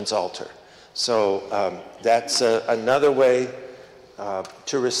children's altar. So that's another way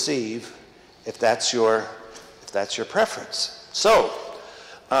to receive, if that's your preference. So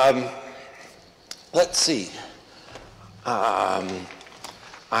let's see. I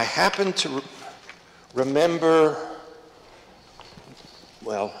happen to remember,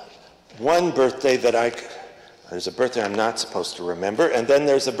 well, one birthday there's a birthday I'm not supposed to remember, and then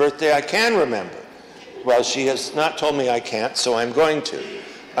there's a birthday I can remember. Well, she has not told me I can't, so I'm going to.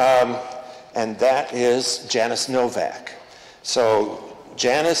 And that is Janice Novak. So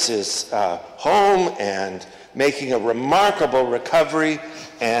Janice is home and making a remarkable recovery,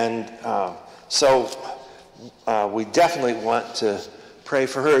 and so we definitely want to pray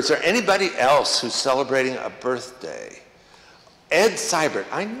for her. Is there anybody else who's celebrating a birthday? Ed Seibert.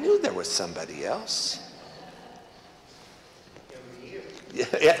 I knew there was somebody else.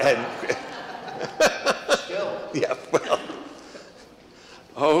 Yeah. Yeah, well.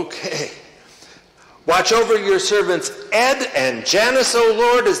 Okay. Watch over your servants, Ed and Janice, O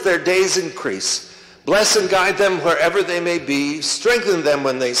Lord, as their days increase. Bless and guide them wherever they may be. Strengthen them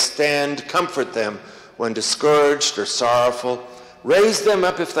when they stand. Comfort them when discouraged or sorrowful. Raise them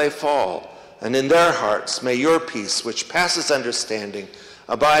up if they fall. And in their hearts may your peace, which passes understanding,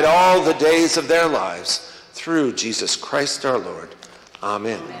 abide all the days of their lives, through Jesus Christ our Lord.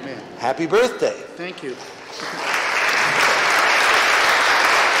 Amen. Amen. Happy birthday. Thank you.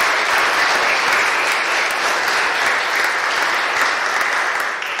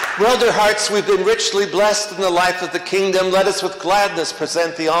 Well, dear hearts, we've been richly blessed in the life of the kingdom. Let us with gladness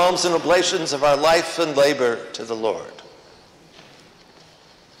present the alms and oblations of our life and labor to the Lord.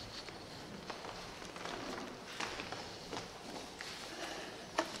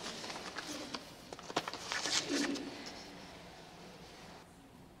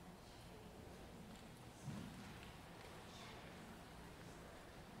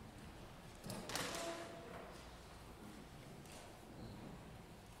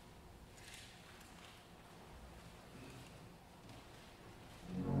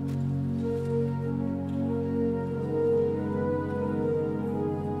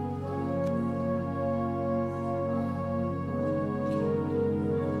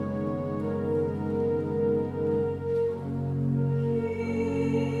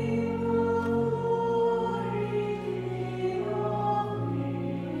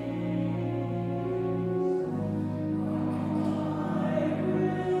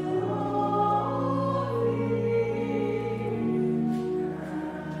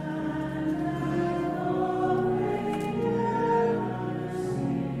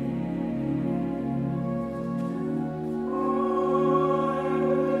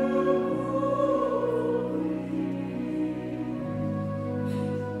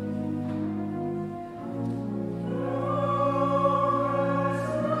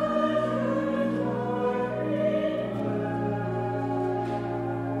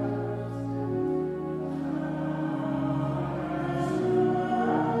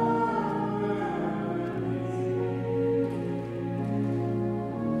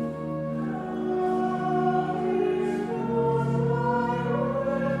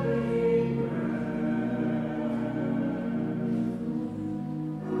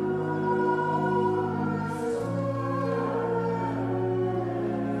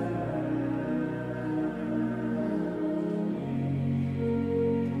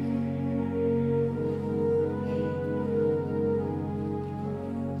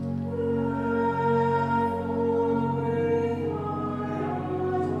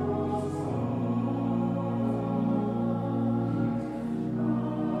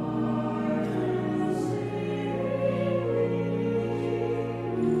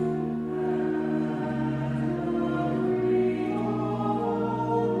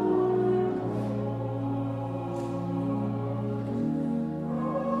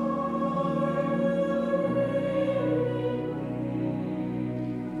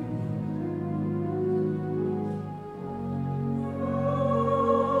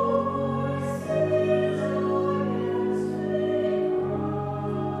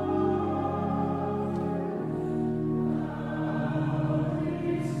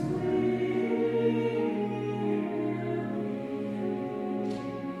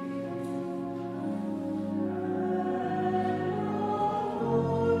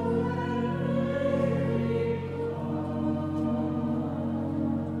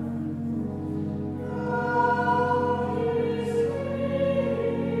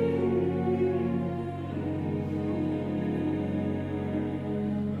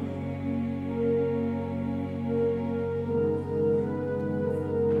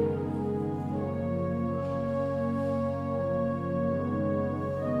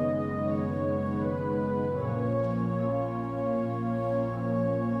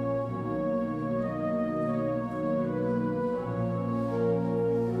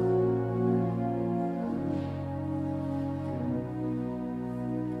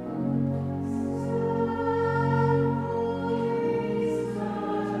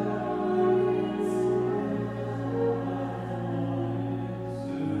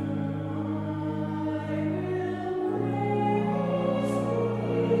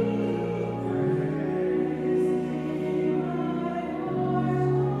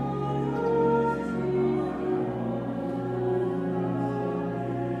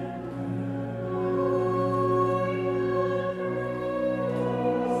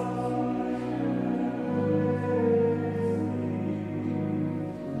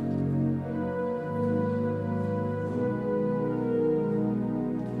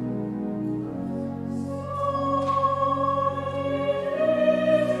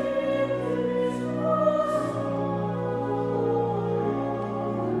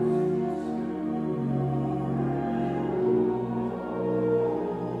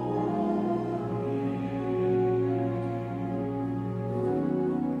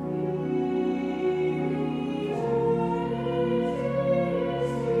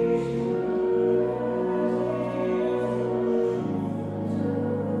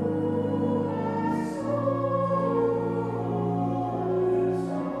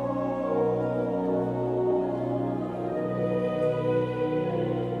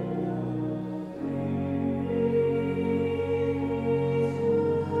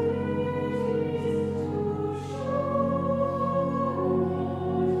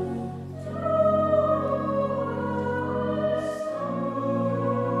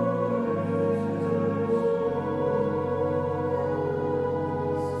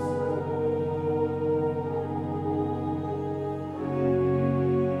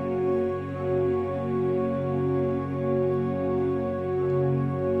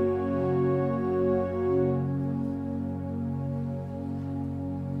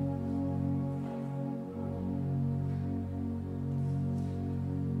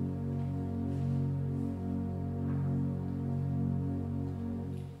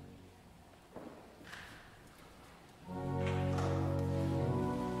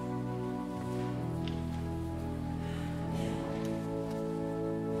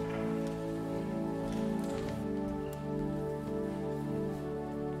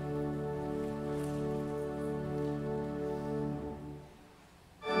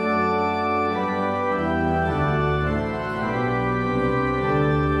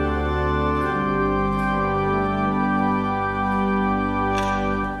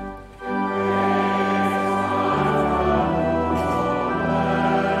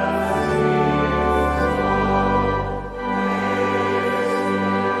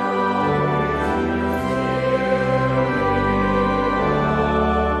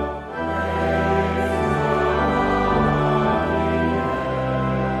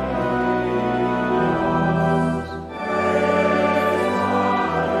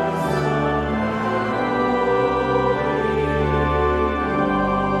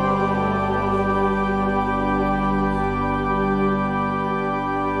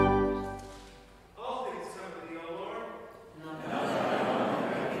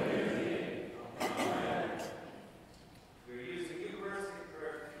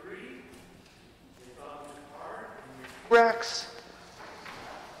 racks.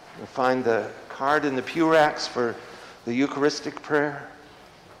 You'll find the card in the pew racks for the Eucharistic prayer.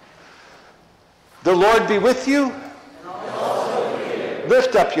 The Lord be with you. And also with you.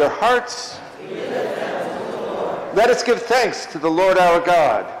 Lift up your hearts. We lift them to the Lord. Let us give thanks to the Lord our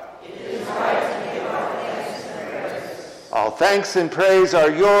God. It is right to give our thanks and praise. All thanks and praise are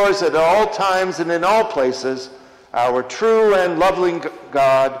yours at all times and in all places, our true and loving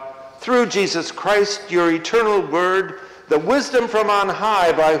God, through Jesus Christ, your eternal Word, the wisdom from on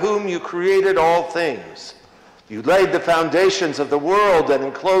high by whom you created all things. You laid the foundations of the world and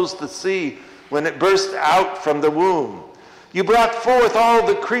enclosed the sea when it burst out from the womb. You brought forth all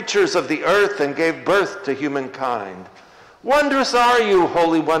the creatures of the earth and gave birth to humankind. Wondrous are you,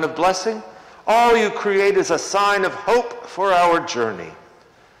 Holy One of blessing. All you create is a sign of hope for our journey.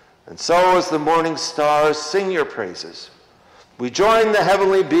 And so as the morning stars sing your praises, we join the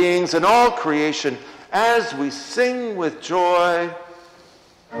heavenly beings and all creation as we sing with joy.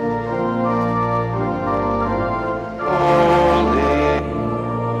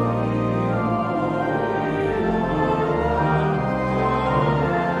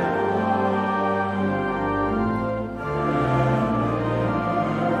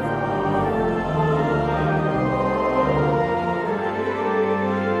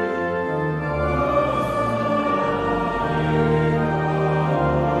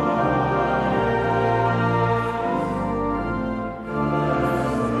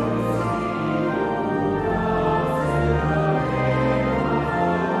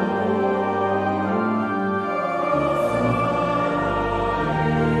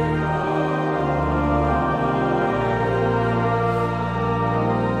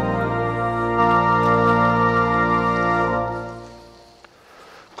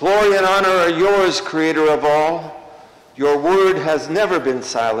 Glory and honor are yours, Creator of all. Your word has never been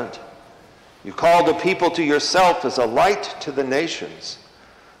silent. You called a people to yourself as a light to the nations.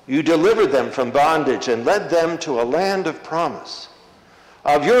 You delivered them from bondage and led them to a land of promise.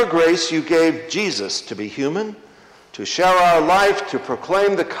 Of your grace, you gave Jesus to be human, to share our life, to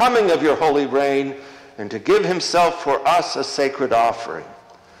proclaim the coming of your holy reign, and to give himself for us a sacred offering.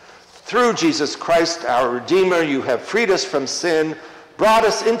 Through Jesus Christ, our Redeemer, you have freed us from sin, brought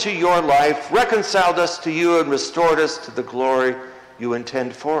us into your life, reconciled us to you, and restored us to the glory you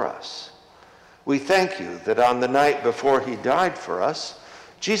intend for us. We thank you that on the night before he died for us,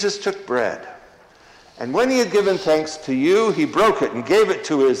 Jesus took bread. And when he had given thanks to you, he broke it and gave it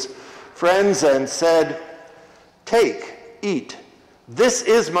to his friends and said, "Take, eat. This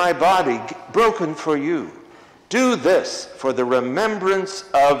is my body broken for you. Do this for the remembrance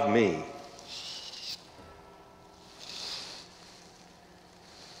of me."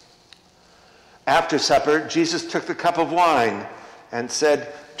 After supper, Jesus took the cup of wine and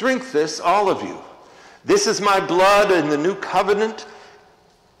said, "Drink this, all of you. This is my blood in the new covenant.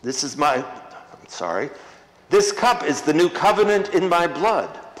 This cup is the new covenant in my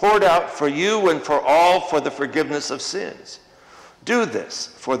blood, poured out for you and for all for the forgiveness of sins. Do this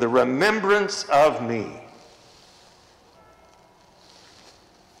for the remembrance of me."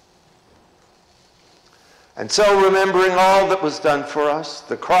 And so, remembering all that was done for us,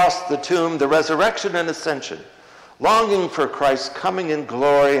 the cross, the tomb, the resurrection and ascension, longing for Christ's coming in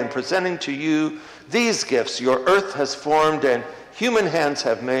glory and presenting to you these gifts your earth has formed and human hands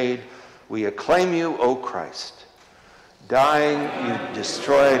have made, we acclaim you, O Christ. Dying, you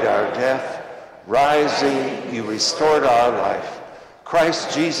destroyed our death. Rising, you restored our life.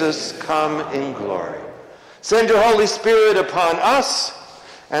 Christ Jesus, come in glory. Send your Holy Spirit upon us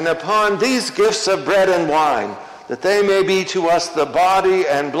and upon these gifts of bread and wine, that they may be to us the body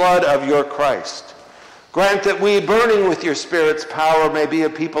and blood of your Christ. Grant that we, burning with your Spirit's power, may be a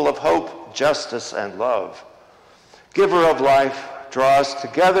people of hope, justice, and love. Giver of life, draw us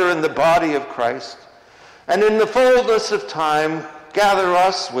together in the body of Christ, and in the fullness of time, gather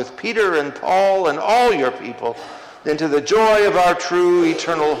us with Peter and Paul and all your people into the joy of our true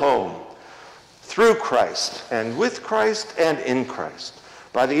eternal home. Through Christ, and with Christ, and in Christ.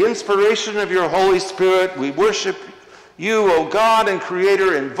 By the inspiration of your Holy Spirit, we worship you, O God and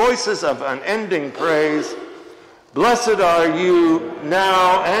Creator, in voices of unending praise. Blessed are you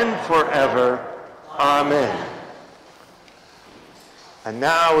now and forever. Amen. And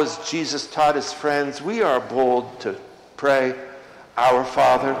now, as Jesus taught his friends, we are bold to pray, "Our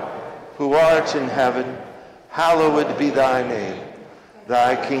Father, who art in heaven, hallowed be thy name.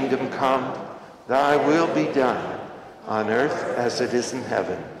 Thy kingdom come, thy will be done, on earth as it is in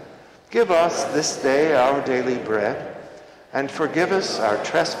heaven. Give us this day our daily bread, and forgive us our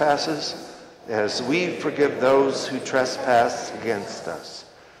trespasses, as we forgive those who trespass against us.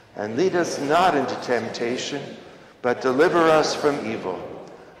 And lead us not into temptation, but deliver us from evil.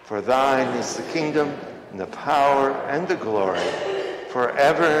 For thine is the kingdom, and the power, and the glory,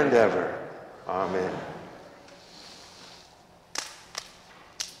 forever and ever. Amen.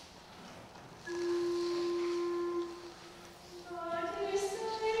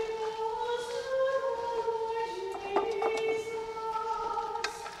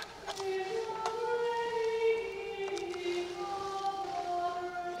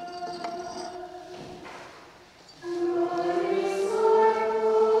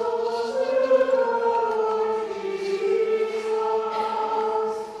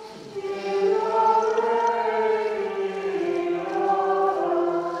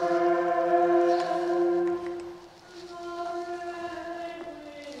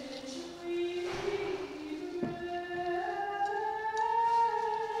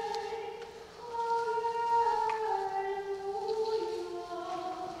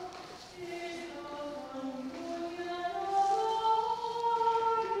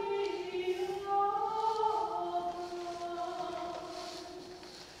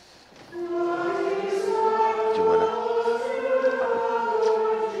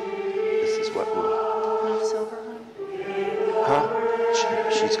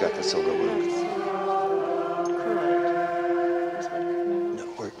 She's got the silver one. No,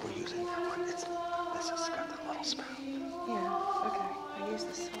 we're using that one. This has got the little spout. Yeah, okay. I used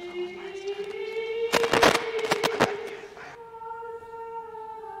the silver one last time.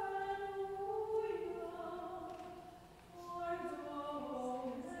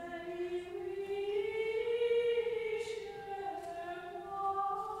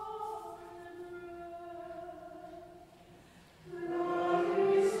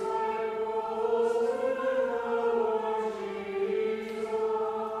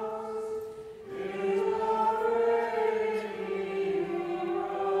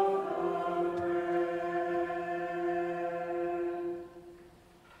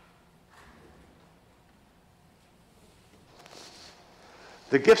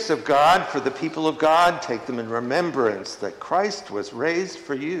 The gifts of God for the people of God, take them in remembrance that Christ was raised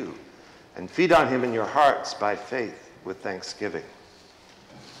for you, and feed on him in your hearts by faith with thanksgiving.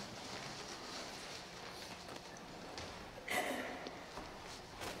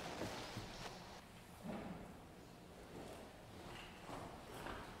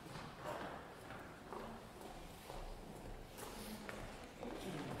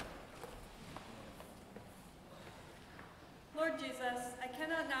 Lord Jesus, I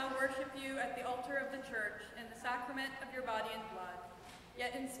cannot now worship you at the altar of the church in the sacrament of your body and blood.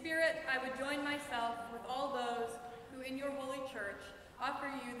 Yet in spirit I would join myself with all those who in your holy church offer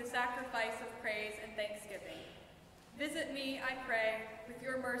you the sacrifice of praise and thanksgiving. Visit me, I pray, with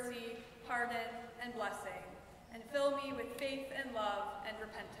your mercy, pardon, and blessing, and fill me with faith and love and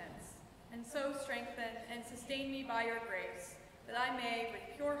repentance, and so strengthen and sustain me by your grace, that I may, with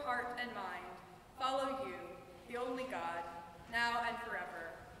pure heart and mind, follow you, the only God, now and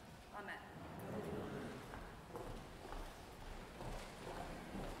forever. Amen.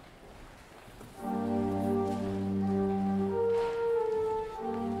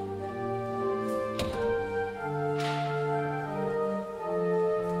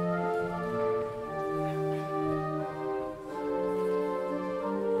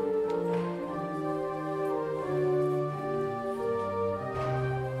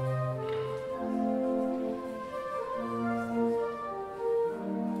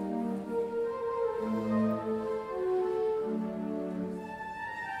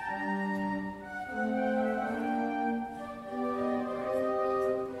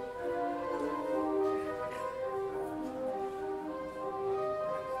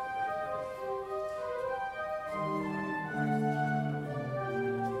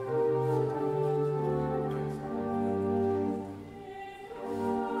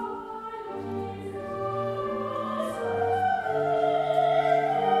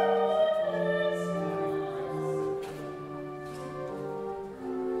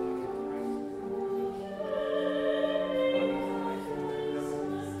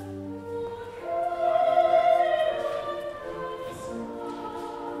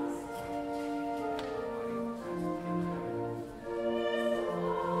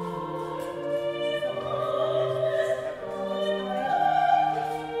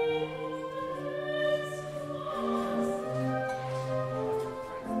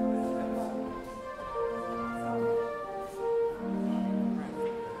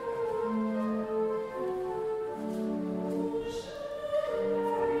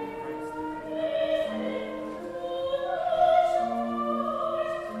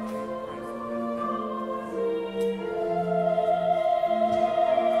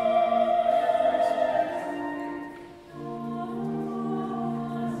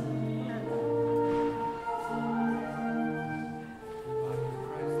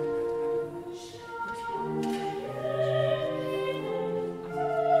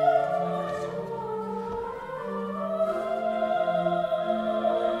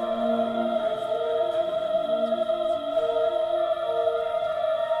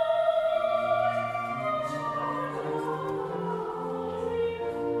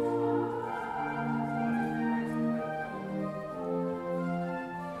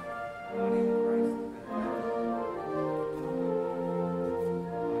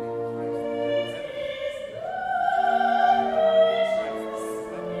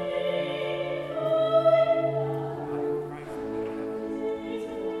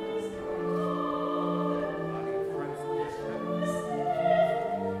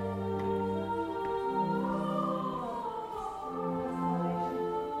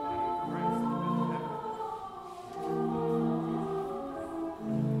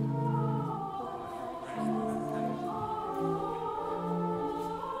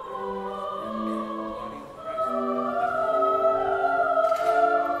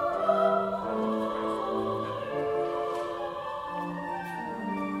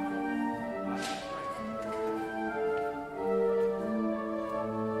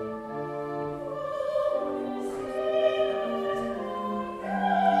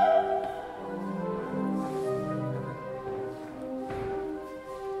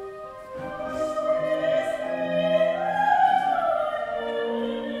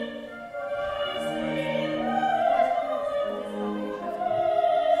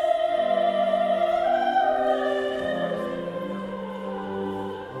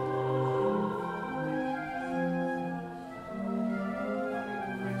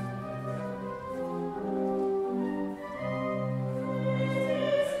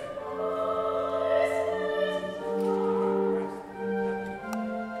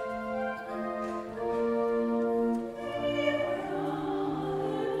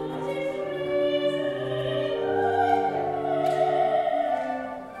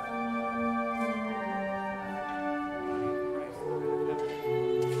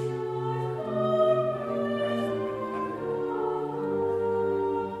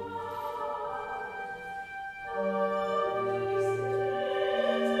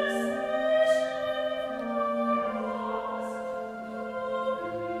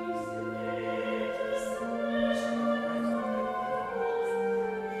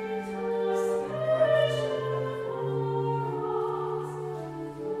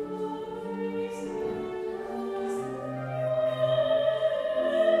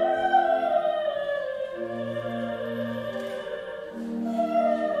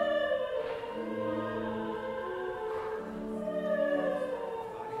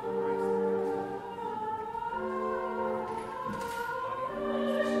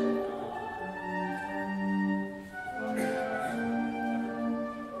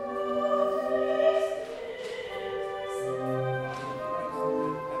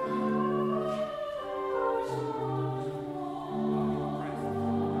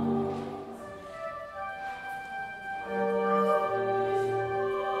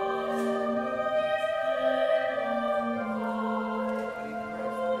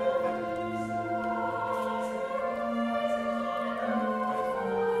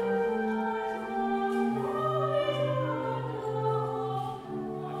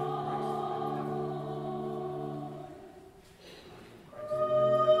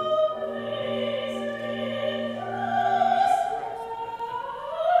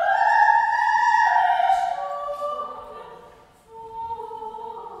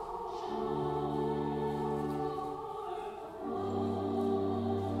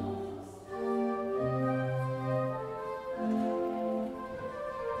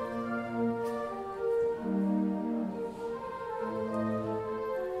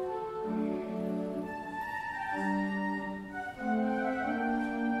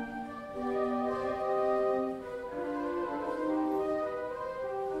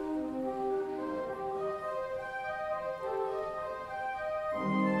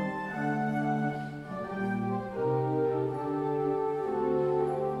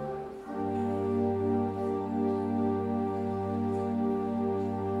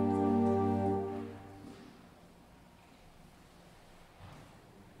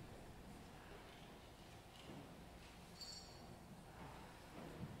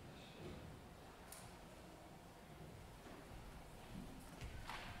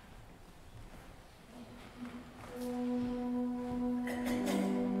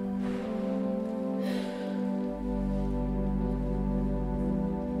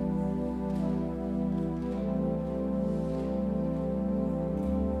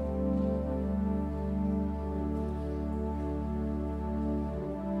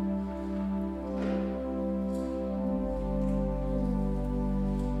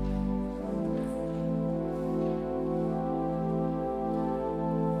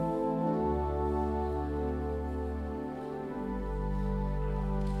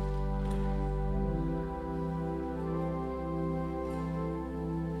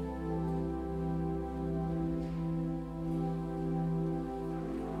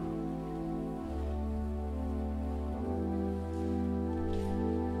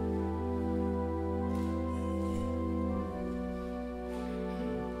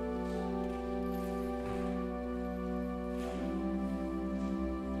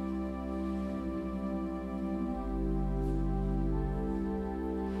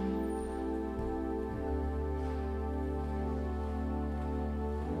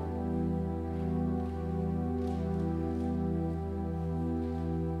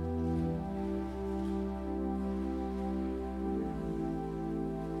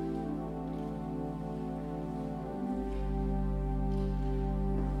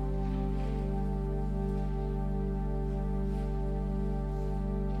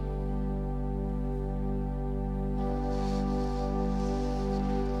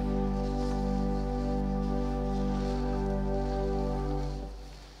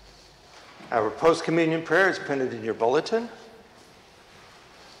 Our post-communion prayer is printed in your bulletin.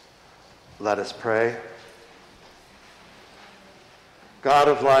 Let us pray. God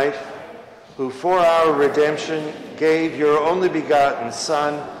of light, who for our redemption gave your only begotten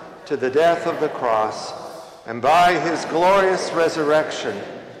Son to the death of the cross, and by his glorious resurrection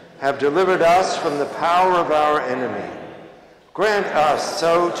have delivered us from the power of our enemy, grant us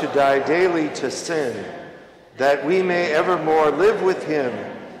so to die daily to sin, that we may evermore live with him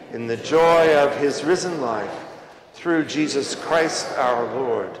in the joy of his risen life, through Jesus Christ our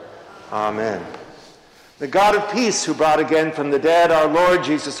Lord. Amen. The God of peace, who brought again from the dead our Lord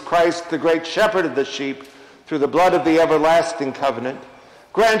Jesus Christ, the great shepherd of the sheep, through the blood of the everlasting covenant,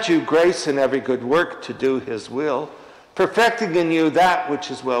 grant you grace in every good work to do his will, perfecting in you that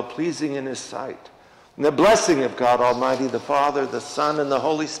which is well-pleasing in his sight. And the blessing of God Almighty, the Father, the Son, and the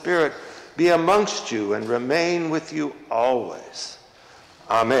Holy Spirit be amongst you and remain with you always.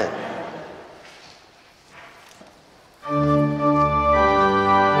 Amen.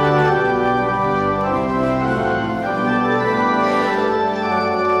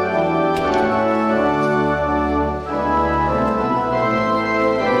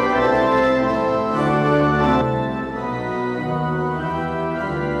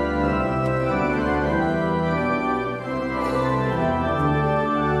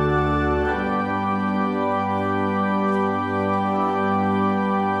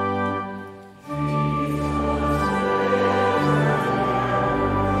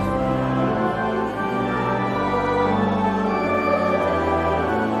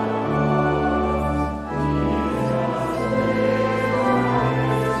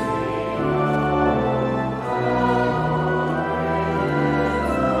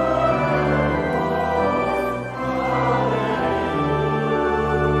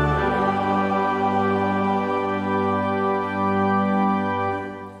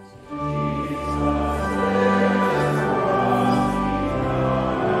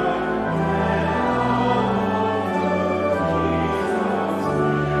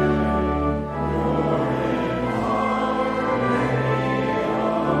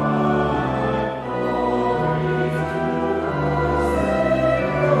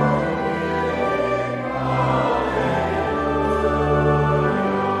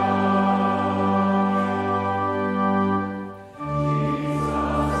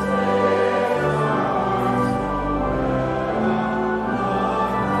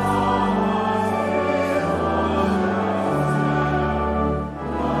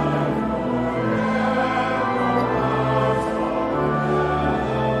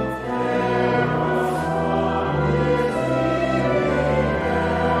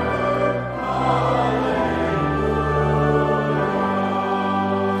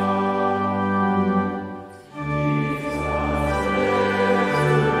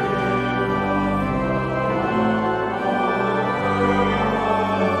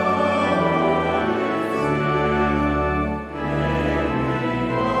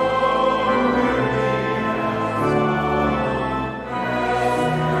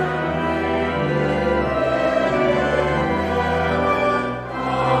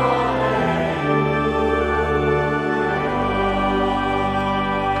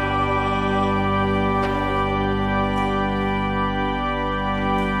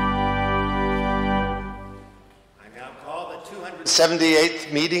 The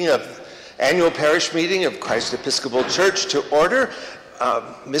 78th annual parish meeting of Christ Episcopal Church to order.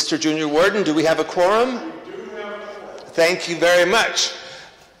 Mr. Junior Warden, do we have a quorum? We do have a quorum. Thank you very much.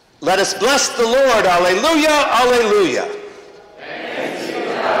 Let us bless the Lord. Alleluia, alleluia. Thanks be to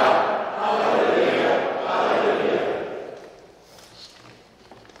God. Alleluia, alleluia.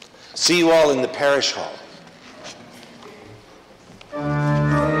 See you all in the parish hall.